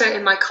clutter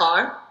in my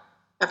car.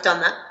 I've done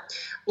that.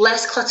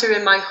 Less clutter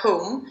in my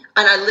home.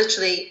 And I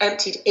literally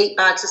emptied 8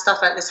 bags of stuff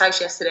out of this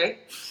house yesterday.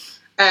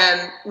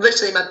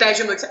 Literally, my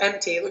bedroom looks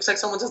empty. It looks like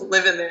someone doesn't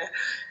live in there.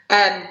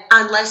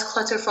 And less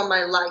clutter from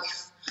my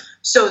life.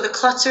 So the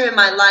clutter in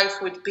my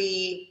life would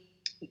be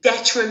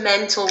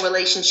detrimental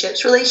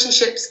relationships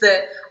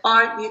that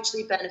aren't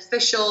mutually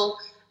beneficial,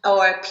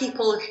 or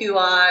people who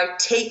are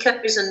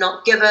takers and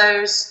not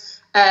givers,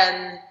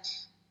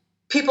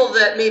 people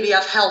that maybe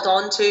I've held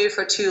on to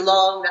for too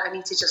long that I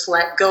need to just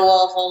let go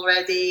of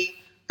already,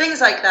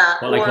 things like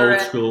that. What, like old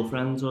school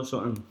friends or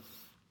something?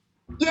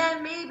 Yeah,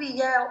 maybe,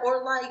 yeah.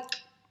 Or like,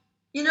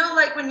 you know,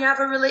 like when you have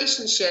a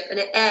relationship and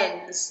it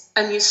ends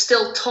and you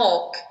still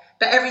talk,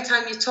 but every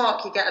time you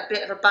talk, you get a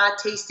bit of a bad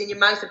taste in your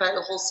mouth about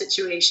the whole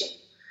situation.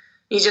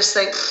 You just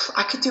think,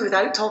 I could do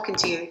without talking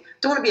to you.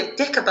 Don't want to be a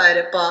dick about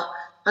it, but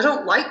I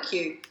don't like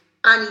you.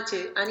 I need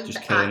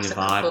Just to killing your access the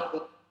vibe.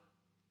 phone.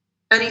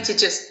 I need to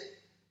just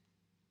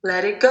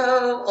let it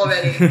go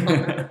already.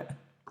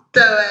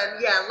 So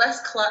yeah,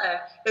 less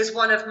clutter is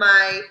one of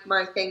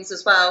my things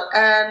as well.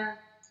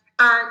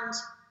 And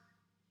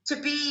to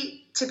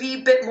be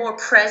a bit more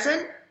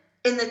present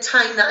in the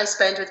time that I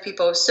spend with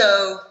people.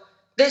 So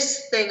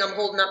this thing I'm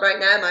holding up right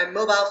now, my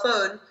mobile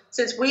phone,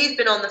 since we've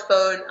been on the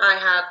phone, I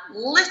have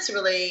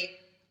literally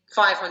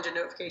 500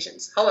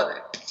 notifications.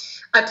 However,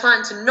 I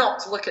plan to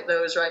not look at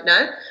those right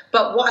now.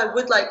 But what I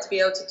would like to be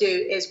able to do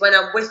is when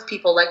I'm with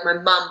people, like my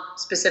mum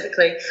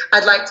specifically,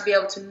 I'd like to be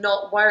able to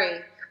not worry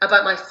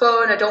about my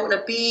phone. I don't want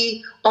to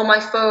be on my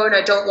phone.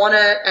 I don't want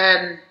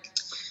to.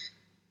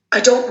 I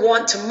don't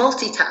want to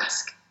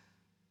multitask.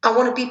 I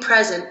want to be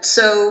present.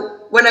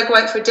 So when I go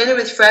out for dinner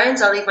with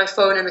friends, I'll leave my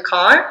phone in the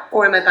car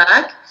or in my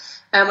bag.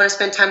 And when I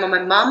spend time with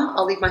my mum,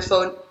 I'll leave my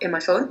phone in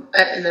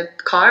the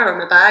car or in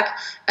my bag.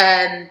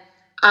 And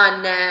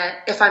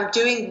if I'm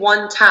doing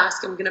one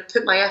task, I'm going to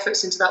put my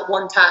efforts into that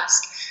one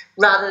task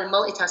rather than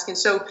multitasking.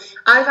 So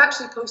I've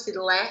actually posted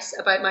less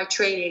about my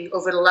training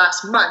over the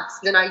last month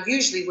than I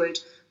usually would,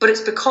 but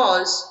it's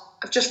because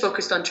I've just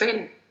focused on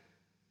training.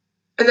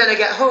 And then I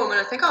get home and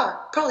I think, oh,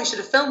 probably should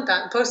have filmed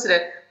that and posted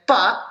it.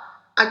 But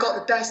I got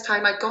the best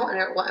time I'd gotten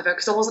it or whatever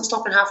because I wasn't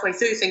stopping halfway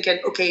through thinking,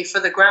 okay,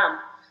 for the gram,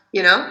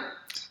 you know?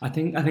 I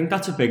think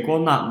that's a big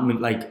one. That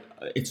like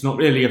it's not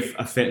really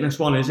a fitness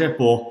one, is it?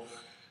 But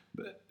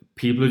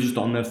people are just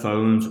on their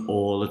phones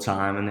all the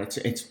time, and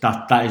it's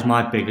that is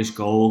my biggest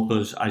goal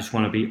because I just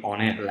want to be on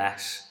it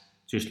less,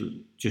 just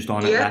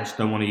on it less.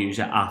 Don't want to use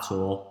it at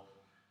all.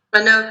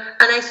 I know,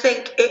 and I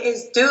think it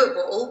is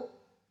doable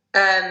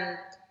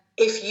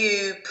if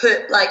you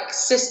put like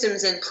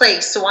systems in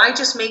place. So I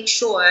just make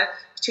sure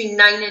between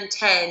 9 and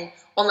 10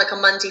 on like a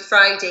Monday,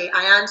 Friday,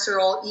 I answer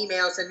all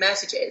emails and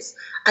messages,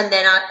 and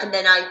then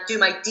I do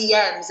my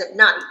DMs at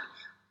night,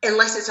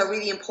 unless it's a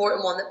really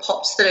important one that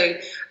pops through.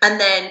 And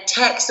then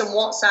texts and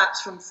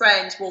WhatsApps from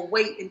friends will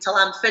wait until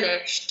I'm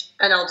finished,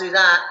 and I'll do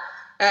that.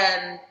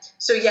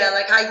 So yeah,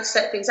 like I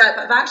set things out,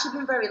 but I've actually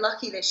been very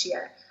lucky this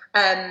year.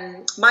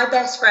 My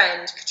best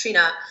friend,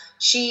 Katrina,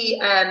 she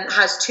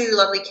has 2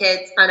 lovely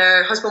kids, and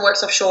her husband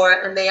works offshore,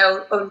 and they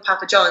own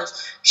Papa John's.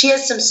 She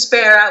has some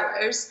spare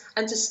hours,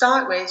 and to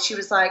start with, she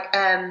was like,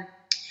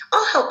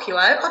 I'll help you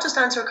out. I'll just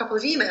answer a couple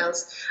of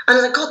emails. And I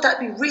was like, God, that'd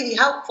be really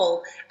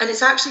helpful. And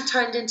it's actually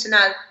turned into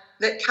now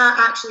that Kat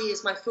actually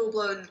is my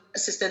full-blown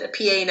assistant, a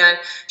PA now.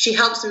 She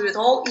helps me with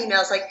all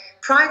emails, like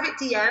private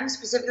DMs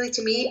specifically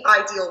to me,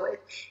 I deal with.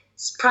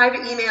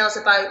 Private emails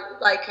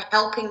about like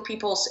helping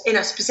people in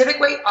a specific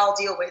way, I'll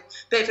deal with.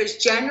 But if it's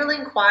general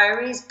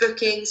inquiries,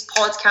 bookings,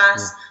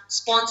 podcasts,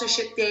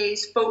 sponsorship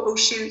days, photo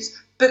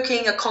shoots,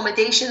 booking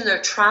accommodation,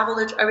 their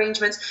travel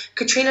arrangements,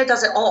 Katrina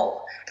does it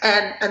all.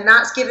 And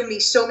that's given me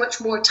so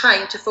much more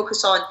time to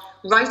focus on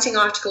writing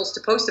articles to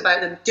post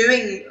about them,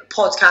 doing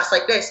podcasts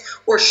like this,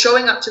 or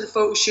showing up to the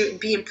photo shoot and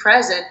being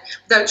present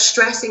without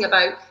stressing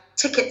about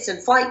tickets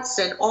and flights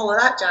and all of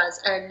that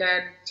jazz. And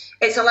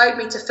it's allowed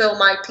me to fill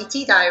my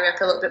PT diary up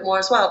a little bit more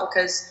as well,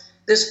 because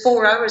there's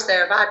 4 hours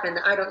there of admin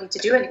that I don't need to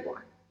do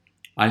anymore.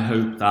 I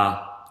hope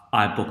that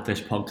I booked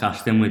this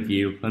podcast in with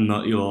you and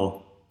not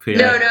your PA.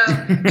 No,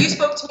 you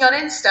spoke to me on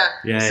Insta.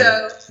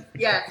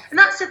 Yeah. And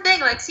that's the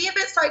thing, like, see if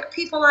it's like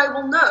people I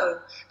will know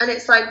and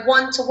it's like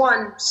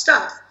one-to-one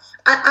stuff.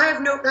 I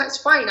have that's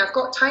fine, I've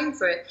got time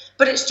for it.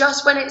 But it's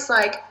just when it's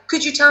like,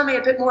 could you tell me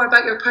a bit more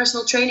about your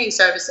personal training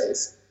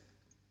services?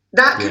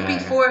 That could be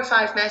 4 or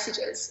 5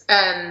 messages.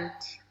 And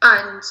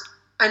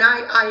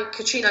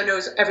Katrina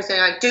knows everything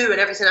I do and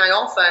everything I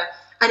offer.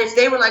 And if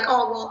they were like,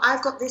 oh, well,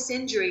 I've got this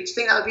injury, do you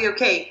think that would be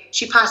okay?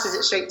 She passes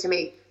it straight to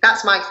me.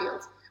 That's my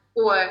field.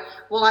 Or,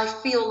 well, I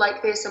feel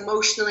like this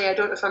emotionally, I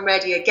don't know if I'm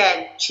ready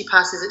again. She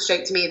passes it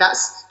straight to me.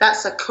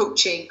 That's a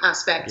coaching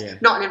aspect,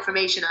 not an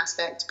information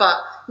aspect. But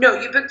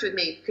no, you booked with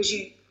me because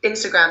you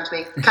Instagrammed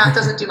me. Kat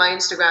doesn't do my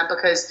Instagram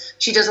because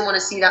she doesn't want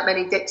to see that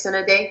many dicks in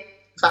a day.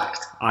 Fact.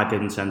 I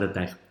didn't send a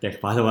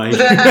dick, by the way.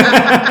 Just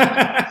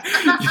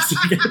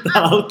to get that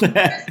out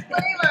there.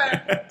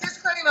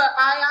 Disclaimer,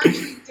 I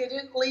actually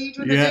didn't lead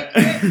with a dick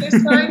pic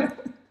this time.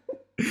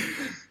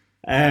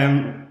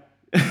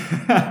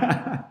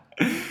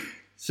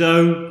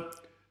 So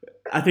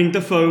I think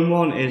the phone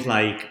one is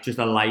like just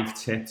a life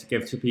tip to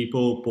give to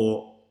people,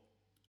 but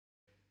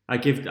I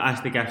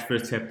ask the guests for a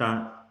tip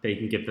that they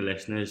can give the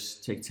listeners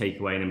to take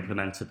away and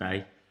implement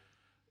today.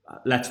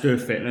 Let's do a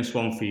fitness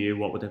one for you.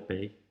 What would it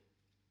be?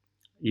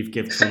 You've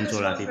given tons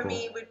already. For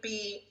me would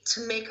be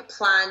to make a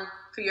plan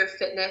for your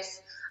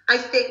fitness. I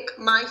think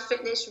my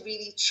fitness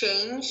really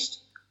changed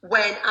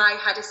when I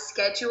had a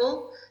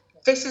schedule.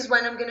 This is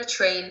when I'm going to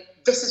train.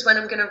 This is when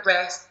I'm going to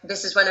rest.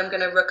 This is when I'm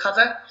going to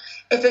recover.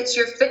 If it's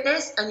your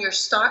fitness and you're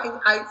starting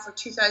out for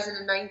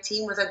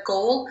 2019 with a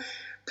goal,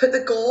 put the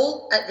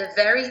goal at the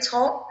very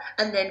top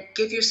and then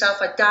give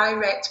yourself a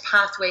direct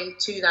pathway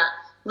to that.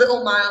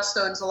 Little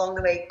milestones along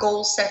the way.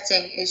 Goal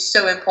setting is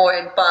so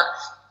important, but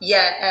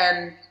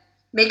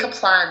make a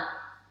plan.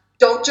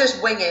 Don't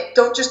just wing it.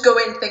 Don't just go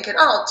in thinking,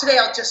 oh, today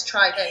I'll just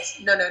try this.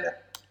 No.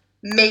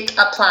 Make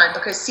a plan,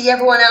 because see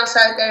everyone else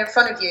out there in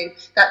front of you,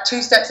 that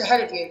 2 steps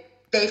ahead of you,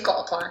 they've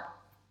got a plan.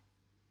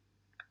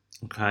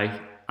 Okay,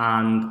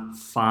 and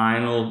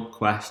final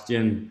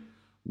question.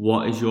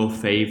 What is your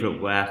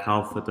favourite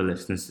workout for the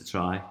listeners to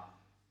try?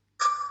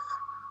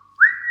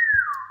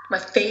 My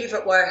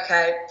favourite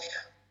workout?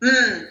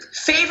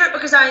 Favourite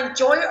because I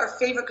enjoy it, or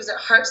favourite because it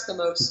hurts the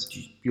most?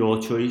 Your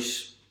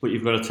choice, but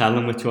you've got to tell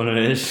them which one it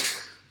is.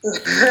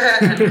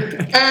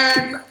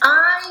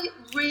 I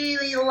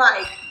really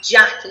like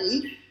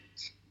Jackie.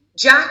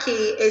 Jackie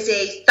is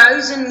a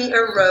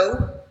 1,000-meter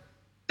row,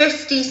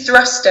 50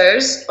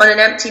 thrusters on an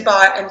empty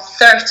bar, and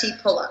 30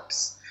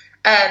 pull-ups.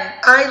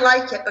 I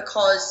like it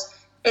because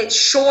it's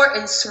short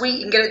and sweet.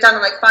 You can get it done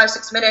in like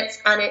 5-6 minutes,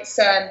 and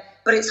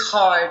but it's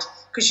hard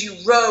because you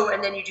row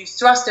and then you do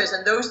thrusters,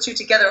 and those two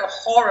together are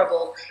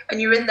horrible. And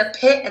you're in the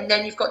pit, and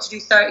then you've got to do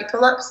 30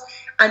 pull-ups.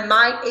 And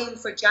my aim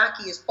for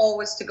Jackie is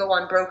always to go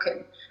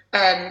unbroken.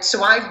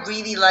 So I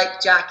really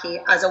like Jackie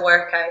as a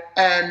workout.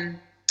 I'm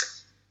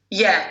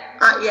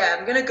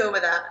going to go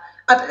with that.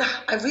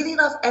 I really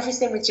love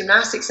everything with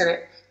gymnastics in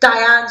it.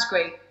 Diane's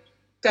great.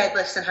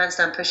 Deadlifts and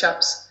handstand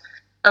push-ups.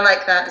 I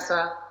like that as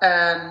well.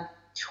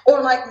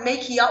 Or like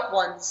making up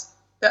ones.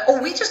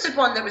 We just did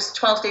one that was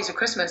 12 days of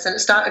Christmas, and it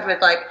started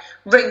with like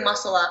ring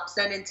muscle ups,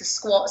 then into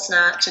squat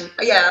snatch, and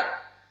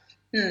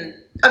I'm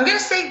going to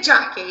say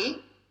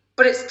Jackie,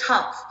 but it's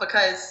tough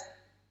because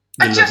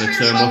I just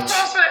really love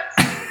CrossFit.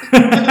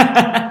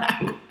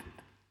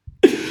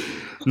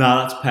 No,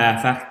 that's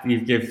perfect. You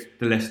give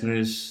the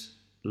listeners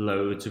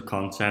loads of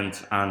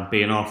content, and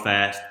being our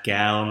first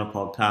girl on the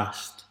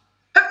podcast,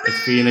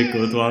 it's been a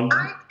good one.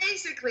 I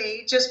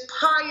basically just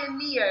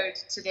pioneered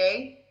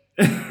today.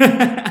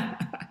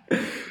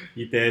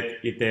 You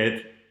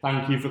did.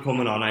 Thank you for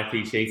coming on. I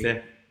appreciate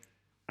it.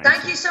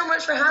 Thank you so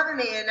much for having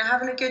me and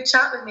having a good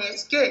chat with me.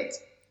 It's good.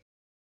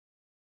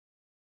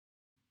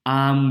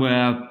 And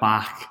we're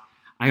back.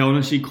 I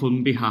honestly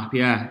couldn't be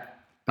happier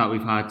that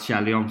we've had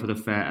Sheli on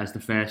as the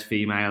first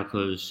female,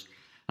 because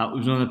that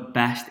was one of the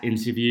best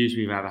interviews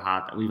we've ever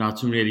had. We've had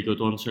some really good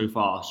ones so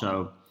far.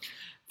 So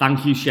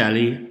thank you,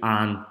 Sheli.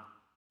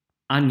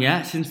 And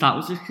yeah, since that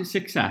was a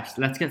success,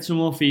 let's get some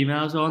more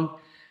females on.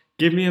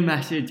 Give me a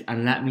message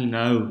and let me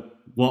know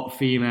what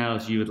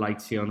females you would like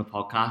to see on the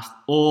podcast,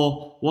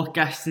 or what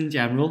guests in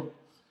general.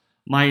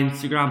 My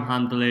Instagram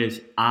handle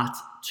is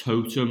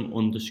 @totem_Sam.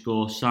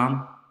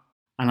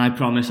 And I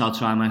promise I'll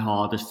try my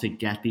hardest to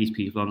get these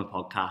people on the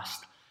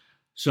podcast.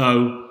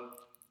 So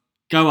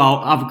go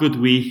out, have a good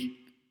week,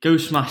 go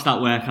smash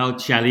that workout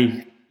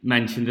Sheli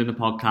mentioned in the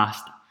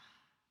podcast,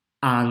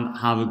 and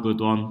have a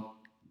good one.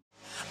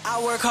 I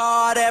work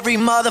hard every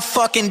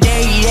motherfucking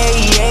day.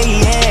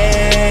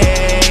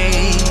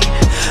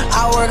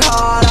 I work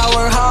hard.